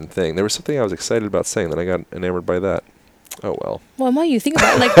important thing. There was something I was excited about saying, then I got enamored by that. Oh, well. Well, while you think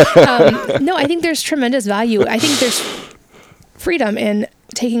about it, no, I think there's tremendous value. I think there's freedom in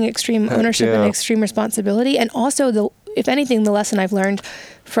taking extreme ownership and extreme responsibility. And also, if anything, the lesson I've learned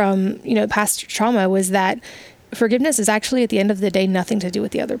from, past trauma was that forgiveness is actually at the end of the day nothing to do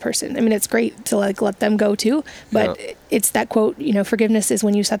with the other person. I mean, it's great to like let them go too, but it's that quote, forgiveness is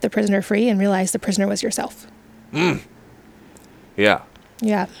when you set the prisoner free and realize the prisoner was yourself. Yeah.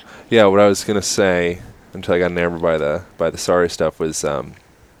 Yeah. Yeah, what I was going to say until I got enamored by the sorry stuff was I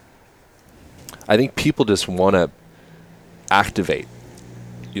think people just want to activate.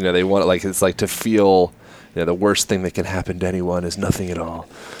 They want it's like to feel the worst thing that can happen to anyone is nothing at all.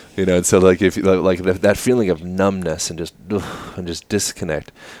 And so like if that feeling of numbness and just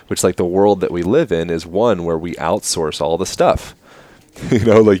disconnect, which like the world that we live in is one where we outsource all the stuff.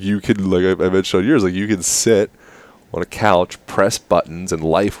 Like you could, like I mentioned on yours, like you can sit on a couch, press buttons, and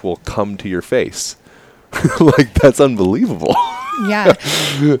life will come to your face. Like that's unbelievable. Yeah.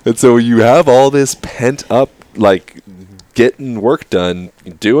 And so you have all this pent up, like getting work done,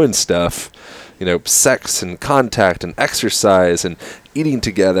 doing stuff. Sex and contact and exercise and eating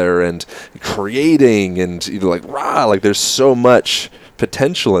together and creating and like there's so much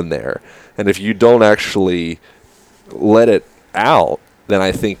potential in there. And if you don't actually let it out, then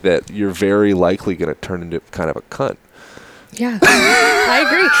I think that you're very likely going to turn into kind of a cunt. Yeah, I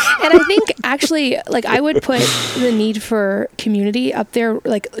agree. And I think actually, like, I would put the need for community up there,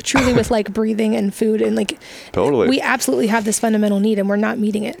 like, truly with, like, breathing and food. And, like, totally, we absolutely have this fundamental need, and we're not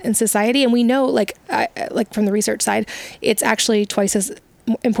meeting it in society. And we know, like from the research side, it's actually twice as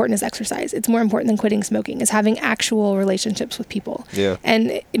important as exercise. It's more important than quitting smoking, is having actual relationships with people. Yeah.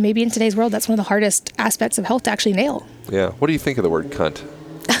 And maybe in today's world, that's one of the hardest aspects of health to actually nail. Yeah. What do you think of the word cunt?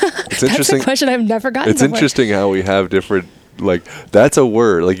 It's That's a question I've never gotten It's before. interesting how we have different, like, that's a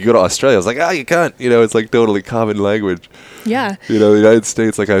word. Like, you go to Australia, it's like, you cunt. It's like totally common language. Yeah. The United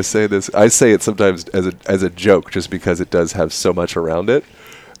States, like I say it sometimes as a joke just because it does have so much around it.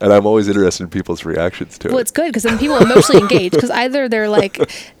 And I'm always interested in people's reactions to it. Well, it's good because then people emotionally engage, because either they're like,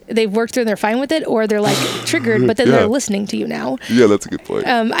 they've worked through and they're fine with it, or they're like triggered, but then they're listening to you now. Yeah, that's a good point.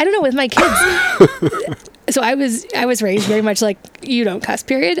 I don't know, with my kids. So I was raised very much like, you don't cuss,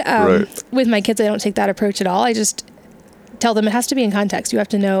 period. Right. With my kids, I don't take that approach at all. I just tell them it has to be in context. You have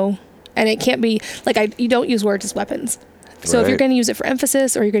to know, and it can't be like, you don't use words as weapons. So if you're going to use it for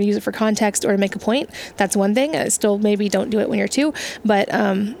emphasis, or you're going to use it for context or to make a point, that's one thing. Still, maybe don't do it when you're 2, but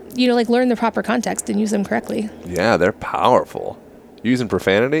like, learn the proper context and use them correctly. Yeah, they're powerful. Using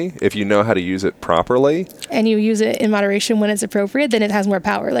profanity, if you know how to use it properly, and you use it in moderation when it's appropriate, then it has more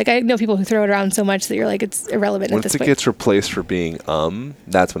power. Like, I know people who throw it around so much that you're like, it's irrelevant at this point. Once it gets replaced for being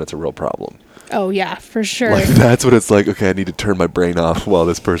that's when it's a real problem. Oh yeah, for sure. Like, that's when it's like, okay, I need to turn my brain off while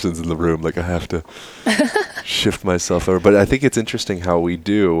this person's in the room. Like, I have to shift myself over. But I think it's interesting how we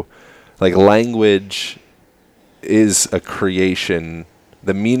do, like, language is a creation.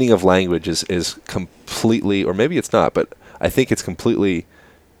 The meaning of language is completely, or maybe it's not, but I think it's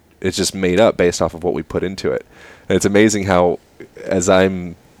just made up based off of what we put into it. And it's amazing how, as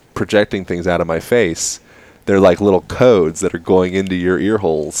I'm projecting things out of my face, they're like little codes that are going into your ear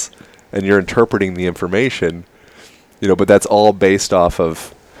holes, and you're interpreting the information, but that's all based off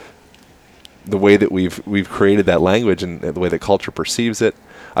of the way that we've created that language and the way that culture perceives it.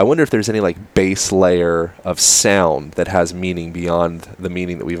 I wonder if there's any like base layer of sound that has meaning beyond the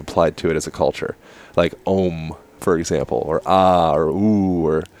meaning that we've applied to it as a culture, like om, for example, or ah, or ooh,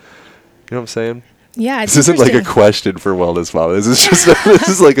 or, you know what I'm saying? Yeah, it's this isn't like a question for Wellness Mama. This is just this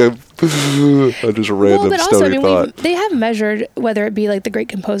is like a just random but also, stony thought. they have measured, whether it be like the great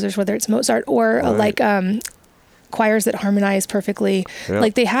composers, whether it's Mozart or like choirs that harmonize perfectly,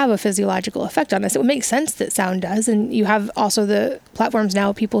 like, they have a physiological effect on us. It would make sense that sound does, and you have also the platforms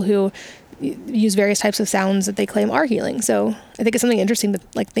now, people who use various types of sounds that they claim are healing. So I think it's something interesting to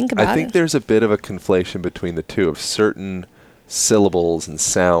like think about. I think there's a bit of a conflation between the two of certain syllables and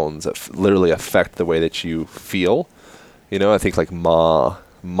sounds that literally affect the way that you feel. I think like mom,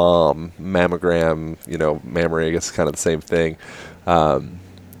 mammogram, mammary, I guess kind of the same thing. I don't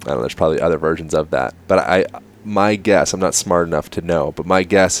know, there's probably other versions of that. But my guess, I'm not smart enough to know, but my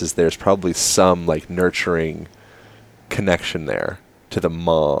guess is there's probably some like nurturing connection there to the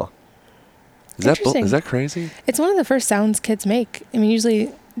ma. Is that crazy? It's one of the first sounds kids make. I mean,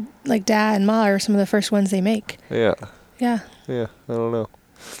 usually like da and ma are some of the first ones they make. Yeah. Yeah. Yeah, I don't know.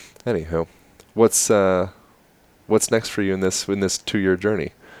 Anywho, what's next for you in this 2-year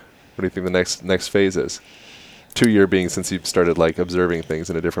journey? What do you think the next phase is? 2 year being since you've started like observing things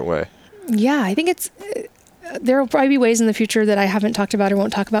in a different way. Yeah, I think it's there will probably be ways in the future that I haven't talked about or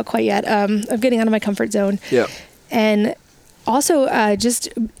won't talk about quite yet of getting out of my comfort zone. Yeah. And also just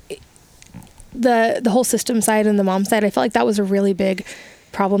the whole system side and the mom side, I felt like that was a really big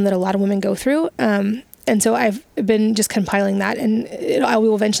problem that a lot of women go through. And so I've been just compiling that, and I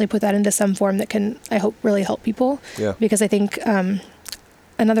will eventually put that into some form that can, I hope, really help people. Yeah. Because I think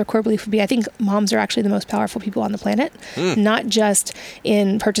another core belief would be, I think moms are actually the most powerful people on the planet, not just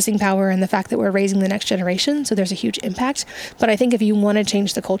in purchasing power and the fact that we're raising the next generation. So there's a huge impact. But I think if you want to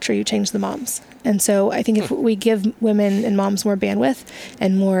change the culture, you change the moms. And so I think if we give women and moms more bandwidth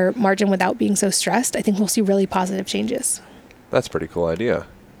and more margin without being so stressed, I think we'll see really positive changes. That's a pretty cool idea.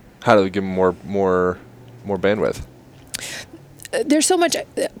 How do we give them more bandwidth? There's so much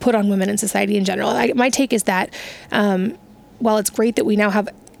put on women in society in general. My take is that while it's great that we now have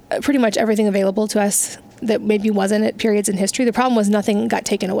pretty much everything available to us that maybe wasn't at periods in history, the problem was nothing got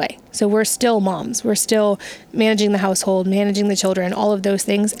taken away. So we're still moms. We're still managing the household, managing the children, all of those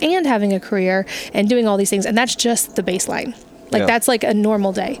things, and having a career and doing all these things. And that's just the baseline. That's like a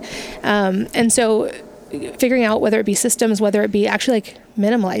normal day. And so figuring out whether it be systems, whether it be actually like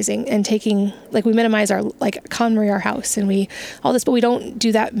minimalizing and taking, like we minimize our, like KonMari our house and we, all this, but we don't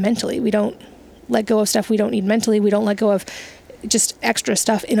do that mentally. We don't let go of stuff we don't need mentally. We don't let go of just extra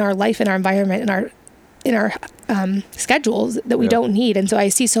stuff in our life, in our environment, in our schedules that we don't need. And so I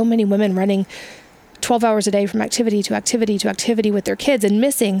see so many women running 12 hours a day from activity to activity to activity with their kids and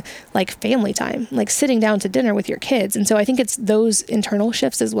missing like family time, like sitting down to dinner with your kids. And so I think it's those internal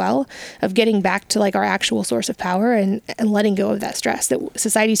shifts as well of getting back to like our actual source of power and letting go of that stress that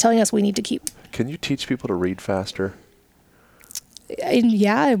society's telling us we need to keep. Can you teach people to read faster?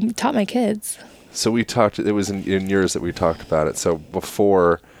 Yeah, I taught my kids. So we talked, it was in yours that we talked about it. So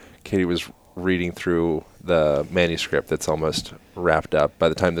before Katie was reading through the manuscript that's almost wrapped up. By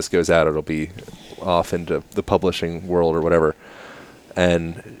the time this goes out, it'll be off into the publishing world or whatever.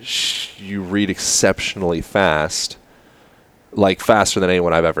 And you read exceptionally fast, like faster than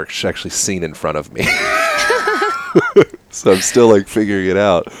anyone I've ever actually seen in front of me. So I'm still like figuring it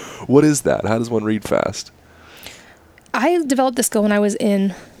out. What is that? How does one read fast? I developed this skill when I was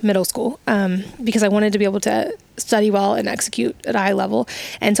in middle school because I wanted to be able to study well and execute at a high level.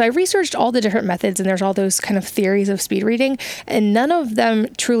 And so I researched all the different methods, and there's all those kind of theories of speed reading, and none of them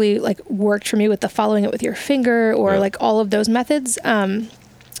truly like worked for me with the following it with your finger or like all of those methods. And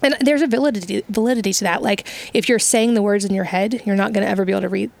there's a validity to that. Like if you're saying the words in your head, you're not going to ever be able to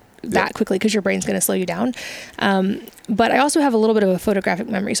read that quickly because your brain's going to slow you down. But I also have a little bit of a photographic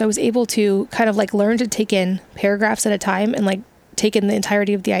memory. So I was able to kind of like learn to take in paragraphs at a time and like take in the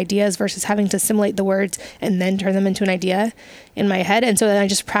entirety of the ideas versus having to assimilate the words and then turn them into an idea in my head. And so then I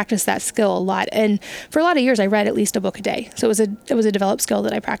just practiced that skill a lot. And for a lot of years, I read at least a book a day. So it was a developed skill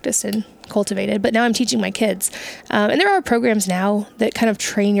that I practiced and cultivated. But now I'm teaching my kids. And there are programs now that kind of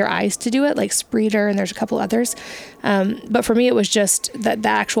train your eyes to do it, like Spreeder, and there's a couple others. But for me, it was just the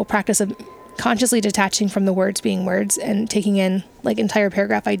actual practice of consciously detaching from the words being words and taking in like entire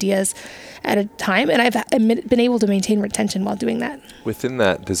paragraph ideas at a time. And I've been able to maintain retention while doing that. Within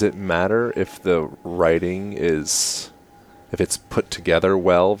that, does it matter if the writing if it's put together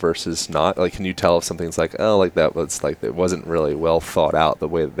well versus not? Like, can you tell if something's like, oh, like that was like, it wasn't really well thought out the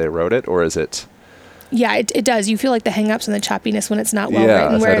way that they wrote it, or is it? Yeah, it does. You feel like the hang-ups and the choppiness when it's not well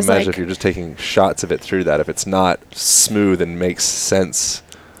written. Yeah, I'd imagine if you're just taking shots of it through that, if it's not smooth and makes sense.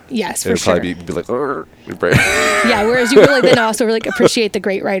 Yes, for sure. It'd probably be like, yeah, whereas you really then also like appreciate the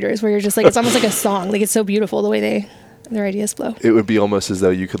great writers where you're just like, it's almost like a song. Like it's so beautiful the way their ideas flow. It would be almost as though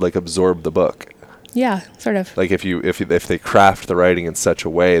you could like absorb the book. Yeah, sort of. Like if they craft the writing in such a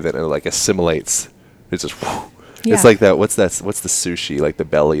way that it like assimilates, it's just whew. Yeah. It's like that. What's the sushi, like the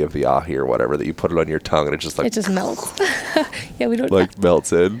belly of the ahi or whatever, that you put it on your tongue and it just like... It just melts. Yeah, we don't... Like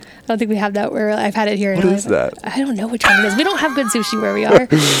melts in. I don't think we have that where I've had it here. What is that? I don't know which one it is. We don't have good sushi where we are.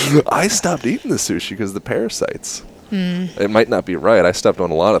 I stopped eating the sushi because of the parasites. It might not be right. I stopped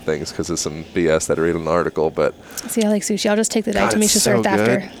on a lot of things because of some BS that I read in an article, but... See, I like sushi. I'll just take the diatomaceous earth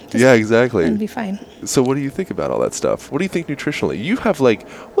after. Yeah, exactly. And be fine. So what do you think about all that stuff? What do you think nutritionally? You have like...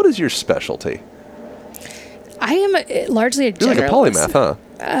 What is your specialty? I am largely a You're like a generalist. polymath, huh?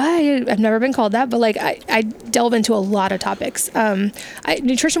 I've never been called that, but like I delve into a lot of topics.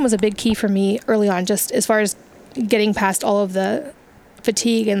 Nutrition was a big key for me early on, just as far as getting past all of the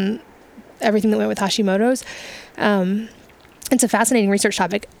fatigue and everything that went with Hashimoto's. It's a fascinating research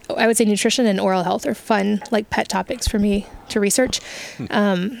topic. I would say nutrition and oral health are fun, like pet topics for me to research.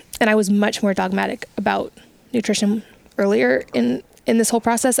 And I was much more dogmatic about nutrition earlier in this whole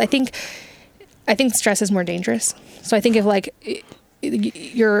process. I think stress is more dangerous. So I think if like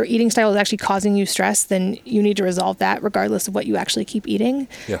your eating style is actually causing you stress, then you need to resolve that regardless of what you actually keep eating.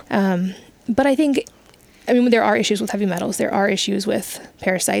 Yeah. But I mean, there are issues with heavy metals. There are issues with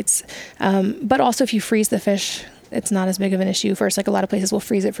parasites. But also if you freeze the fish, it's not as big of an issue. First, like a lot of places will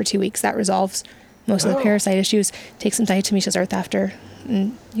freeze it for 2 weeks. That resolves most of the parasite issues. Take some diatomaceous earth after,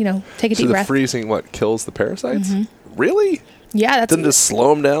 and, take a deep So the breath. freezing, kills the parasites? Really? Yeah, that's... Doesn't just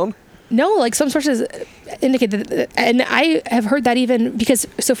slow them down? No, like some sources indicate that, and I have heard that even because,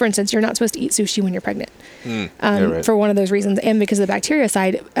 so for instance, you're not supposed to eat sushi when you're pregnant, Right. for one of those reasons, and because of the bacteria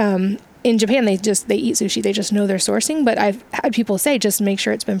side. In Japan, they eat sushi. They just know their sourcing, but I've had people say just make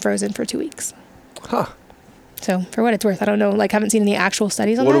sure it's been frozen for 2 weeks. Huh. So for what it's worth, I don't know. Like, haven't seen any actual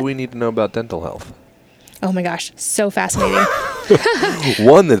studies on What that. do we need to know about dental health? Oh my gosh, so fascinating.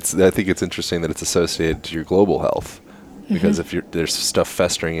 One, I think it's interesting that it's associated to your global health, because if there's stuff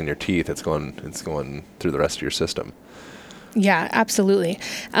festering in your teeth, it's going through the rest of your system. Yeah, absolutely.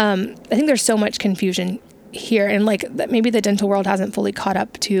 I think there's so much confusion here, and like maybe the dental world hasn't fully caught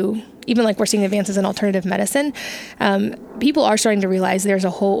up to, even like we're seeing advances in alternative medicine. People are starting to realize there's a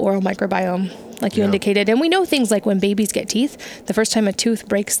whole oral microbiome, like you indicated. And we know things like when babies get teeth, the first time a tooth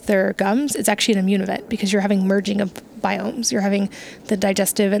breaks their gums, it's actually an immune event because you're having merging of biomes. You're having the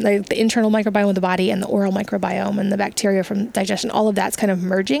digestive and the internal microbiome of the body and the oral microbiome and the bacteria from digestion. All of that's kind of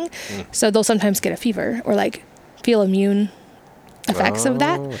merging. So they'll sometimes get a fever or like feel immune effects of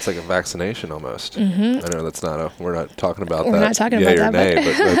that. It's like a vaccination almost. I know that's we're not talking about that. We're not talking yay about or that, nay,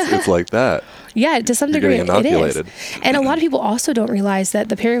 but it's like that. Yeah, to some You're degree getting it is. inoculated. And a lot of people also don't realize that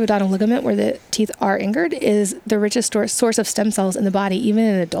the periodontal ligament where the teeth are anchored is the richest source of stem cells in the body, even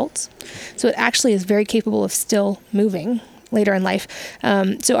in adults. So it actually is very capable of still moving later in life.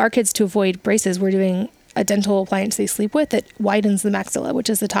 So our kids, to avoid braces, we're doing a dental appliance they sleep with that widens the maxilla, which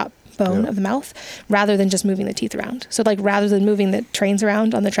is the top bone of the mouth, rather than just moving the teeth around. So like rather than moving the trains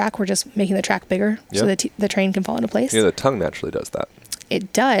around on the track, we're just making the track bigger so the train can fall into place. Yeah, the tongue naturally does that.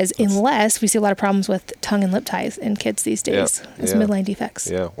 It does, unless we see a lot of problems with tongue and lip ties in kids these days as midline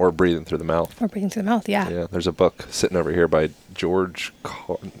defects. Yeah, or breathing through the mouth. Or breathing through the mouth, Yeah, there's a book sitting over here by George,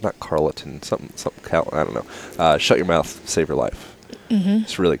 not Carleton, something, I don't know. Shut Your Mouth, Save Your Life.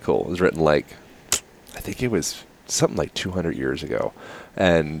 It's really cool. It was written I think it was something like 200 years ago.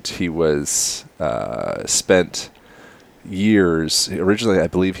 And he was spent years, originally I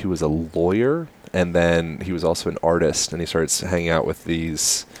believe he was a lawyer, and then he was also an artist, and he started hanging out with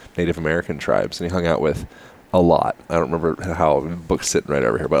these Native American tribes, and he hung out with a lot. I don't remember how, the book's sitting right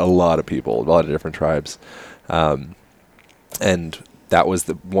over here, but a lot of people, a lot of different tribes. And that was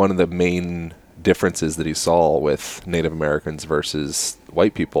one of the main differences that he saw with Native Americans versus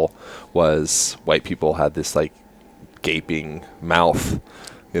white people, was white people had this gaping mouth,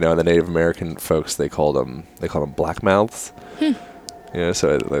 and the Native American folks, they called them black mouths.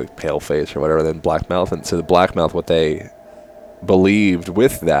 So like pale face or whatever, then black mouth. And so the black mouth, what they believed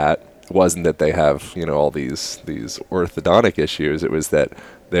with that wasn't that they have, all these orthodontic issues. It was that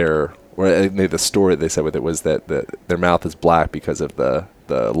the story they said with it was that their mouth is black because of the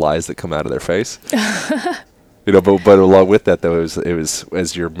lies that come out of their face. But along with that, though, it was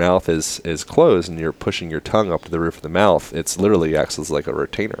as your mouth is closed and you're pushing your tongue up to the roof of the mouth, it's literally acts as like a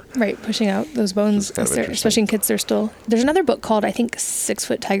retainer. Right, pushing out those bones, especially in kids. There's another book called, I think, 6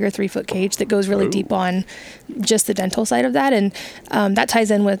 Foot Tiger, 3 Foot Cage, that goes really deep on just the dental side of that. And that ties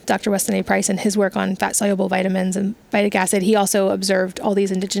in with Dr. Weston A. Price and his work on fat-soluble vitamins and phytic acid. He also observed all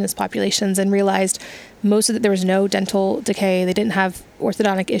these indigenous populations and realized there was no dental decay. They didn't have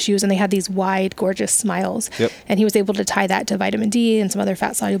orthodontic issues, and they had these wide, gorgeous smiles. Yep. And he was able to tie that to vitamin D and some other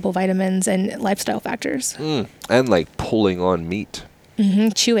fat-soluble vitamins and lifestyle factors. And pulling on meat.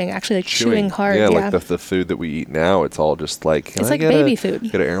 Chewing hard. Yeah, like the food that we eat now, it's all just it's like baby food.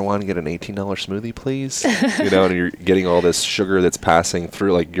 Get an Erewhon, get an $18 smoothie, please. And you're getting all this sugar that's passing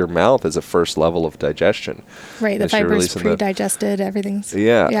through. Like your mouth is a first level of digestion. Right, the fiber's pre-digested, everything's.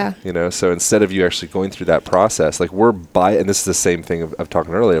 Yeah. So instead of you actually going through that process, and this is the same thing of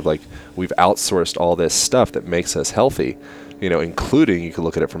talking earlier, of we've outsourced all this stuff that makes us healthy. including you can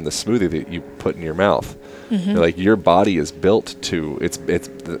look at it from the smoothie that you put in your mouth. Like your body is built to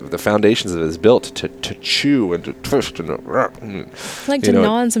the foundations of it is built to chew and to twist and like to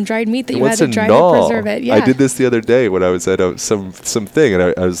gnaw on some dried meat that you had to dry gnaw. to preserve it. Yeah, I did this the other day when I was at something, and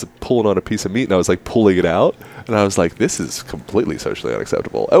I was pulling on a piece of meat, and I was like pulling it out, and I was like, this is completely socially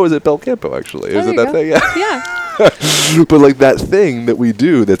unacceptable. I was at Belcampo actually. Is it that thing? Yeah. But like that thing that we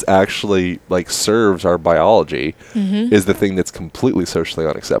do that's actually like serves our biology is the thing that's completely socially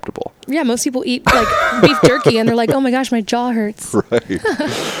unacceptable. Yeah, most people eat like beef jerky and they're like, oh my gosh, my jaw hurts. Right.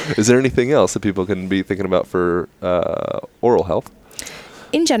 Is there anything else that people can be thinking about for oral health?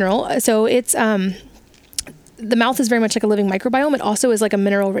 In general, so it's the mouth is very much like a living microbiome. It also is like a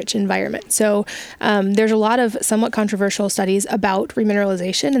mineral-rich environment. So there's a lot of somewhat controversial studies about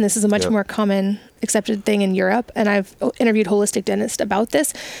remineralization, and this is a much more common accepted thing in Europe. And I've interviewed holistic dentists about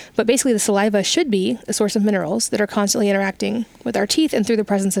this. But basically, the saliva should be a source of minerals that are constantly interacting with our teeth, and through the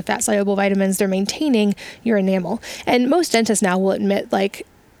presence of fat-soluble vitamins, they're maintaining your enamel. And most dentists now will admit, like,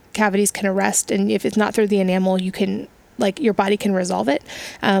 cavities can arrest, and if it's not through the enamel, you can, like, your body can resolve it.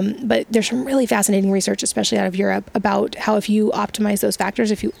 But there's some really fascinating research, especially out of Europe, about how if you optimize those factors,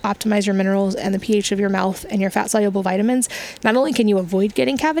 if you optimize your minerals and the pH of your mouth and your fat-soluble vitamins, not only can you avoid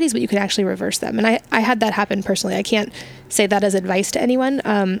getting cavities, but you can actually reverse them. And I had that happen personally. I can't say that as advice to anyone,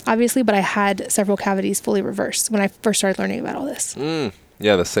 obviously, but I had several cavities fully reversed when I first started learning about all this.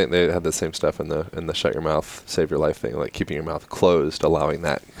 Yeah, they had the same stuff in the shut your mouth, save your life thing, like keeping your mouth closed, allowing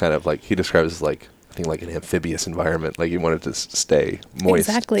that kind of, like, he describes as like, I think, like an amphibious environment, like you want it to stay moist.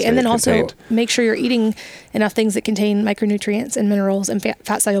 Exactly. Stay And then contained. also make sure you're eating enough things that contain micronutrients and minerals and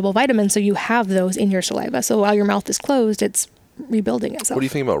fat-soluble vitamins, so you have those in your saliva. So while your mouth is closed, it's rebuilding itself. What do you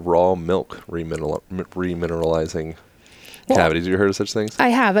think about raw milk remineralizing cavities? Have you heard of such things? I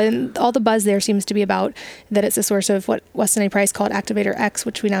have, and all the buzz there seems to be about that it's a source of what Weston A. Price called Activator X,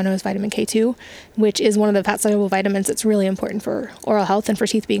 which we now know as vitamin K2, which is one of the fat-soluble vitamins that's really important for oral health and for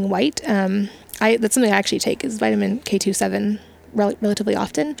teeth being white. That's something I actually take, is vitamin K2/7 relatively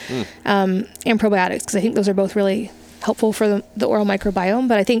often, and probiotics, because I think those are both really helpful for the oral microbiome.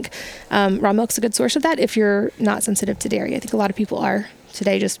 But I think raw milk's a good source of that if you're not sensitive to dairy. I think a lot of people are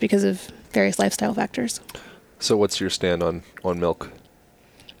today just because of various lifestyle factors. So what's your stand on milk?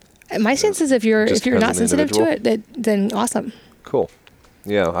 My stance is if you're Just not as an sensitive to individual? it, then awesome. Cool.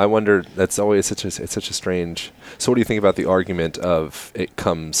 Yeah, I wonder, that's always it's such a strange. So what do you think about the argument of it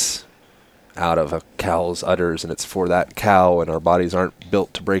comes out of a cow's udders and it's for that cow and our bodies aren't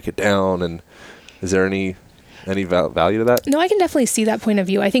built to break it down? And is there any value to that? No, I can definitely see that point of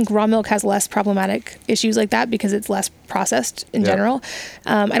view. I think raw milk has less problematic issues like that because it's less processed in general.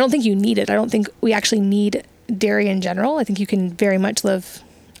 I don't think you need it. I don't think we actually need dairy in general. I think you can very much live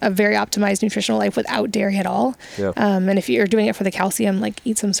a very optimized nutritional life without dairy at all. Yeah. And if you're doing it for the calcium, like,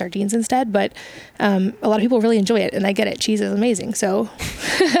 eat some sardines instead. But a lot of people really enjoy it, and I get it. Cheese is amazing. So,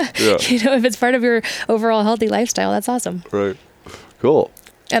 if it's part of your overall healthy lifestyle, that's awesome. Right. Cool.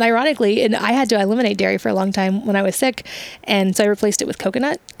 And ironically, I had to eliminate dairy for a long time when I was sick, and so I replaced it with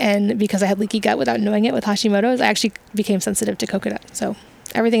coconut. And because I had leaky gut without knowing it with Hashimoto's, I actually became sensitive to coconut. So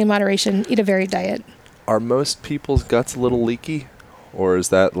everything in moderation, eat a varied diet. Are most people's guts a little leaky? Or is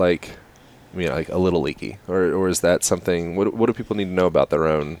that like a little leaky? Or is that something, what do people need to know about their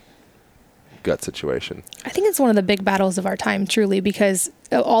own gut situation? I think it's one of the big battles of our time, truly, because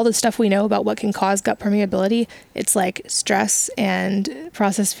all the stuff we know about what can cause gut permeability, it's like stress and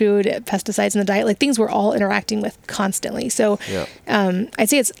processed food, pesticides in the diet, like things we're all interacting with constantly. So I'd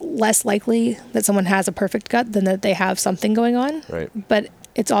say it's less likely that someone has a perfect gut than that they have something going on. Right. But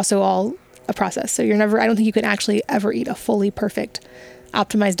it's also all a process. So I don't think you can actually ever eat a fully perfect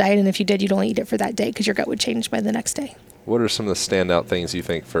optimized diet. And if you did, you'd only eat it for that day because your gut would change by the next day. What are some of the standout things you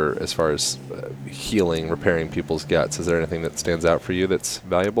think for as far as healing, repairing people's guts? Is there anything that stands out for you that's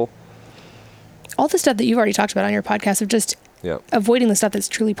valuable? All the stuff that you've already talked about on your podcast of just avoiding the stuff that's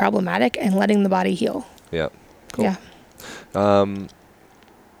truly problematic and letting the body heal. Yeah. Cool. Yeah.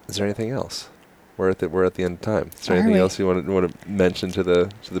 Is there anything else? We're at the end of time. Is there anything else you want to mention to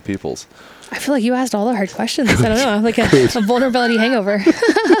the peoples? I feel like you asked all the hard questions. I don't know, like a vulnerability hangover.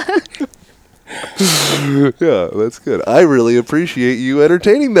 Yeah, that's good. I really appreciate you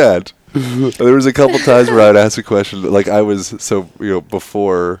entertaining that. There was a couple times where I'd ask a question, like I was,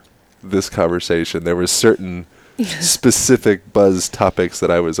 before this conversation, there was certain specific buzz topics that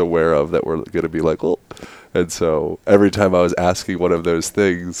I was aware of that were going to be like, well, and so every time I was asking one of those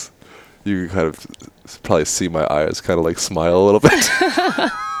things, you could kind of probably see my eyes kind of like smile a little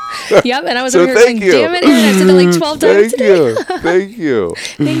bit. Yep, and I was So over here going, thank you. damn it, Aaron, I've said that like 12 times today. Thank you.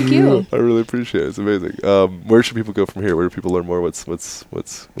 Thank you. I really appreciate it. It's amazing. Where should people go from here? Where do people learn more? What's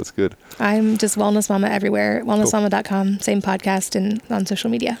good? I'm just Wellness Mama everywhere. Wellnessmama.com, same podcast and on social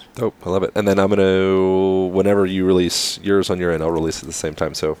media. Oh, I love it. And then I'm going to, whenever you release yours on your end, I'll release it at the same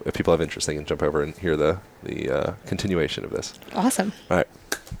time. So if people have interest, they can jump over and hear the continuation of this. Awesome. All right.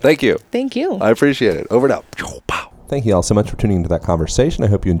 Thank you. Thank you. I appreciate it. Over and out. Thank you all so much for tuning into that conversation. I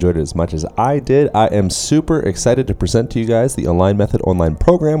hope you enjoyed it as much as I did. I am super excited to present to you guys the Align Method online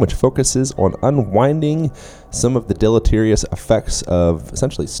program, which focuses on unwinding some of the deleterious effects of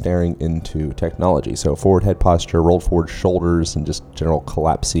essentially staring into technology. So forward head posture, rolled forward shoulders, and just general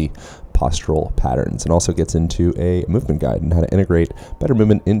collapsy postural patterns, and also gets into a movement guide and how to integrate better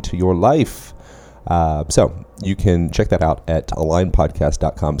movement into your life. So you can check that out at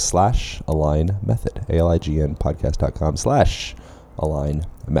alignpodcast.com/align method, ALIGN podcast.com/align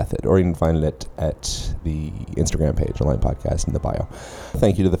method, or you can find it at the Instagram page, Align Podcast, in the bio.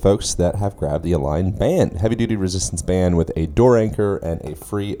 Thank you to the folks that have grabbed the Align band, heavy duty resistance band with a door anchor and a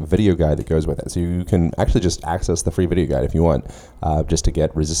free video guide that goes with it. So you can actually just access the free video guide if you want, just to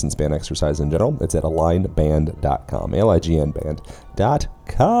get resistance band exercise in general. It's at alignband.com, ALIGN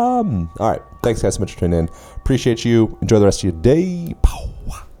band.com. All right. Thanks guys so much for tuning in. Appreciate you. Enjoy the rest of your day. Pow.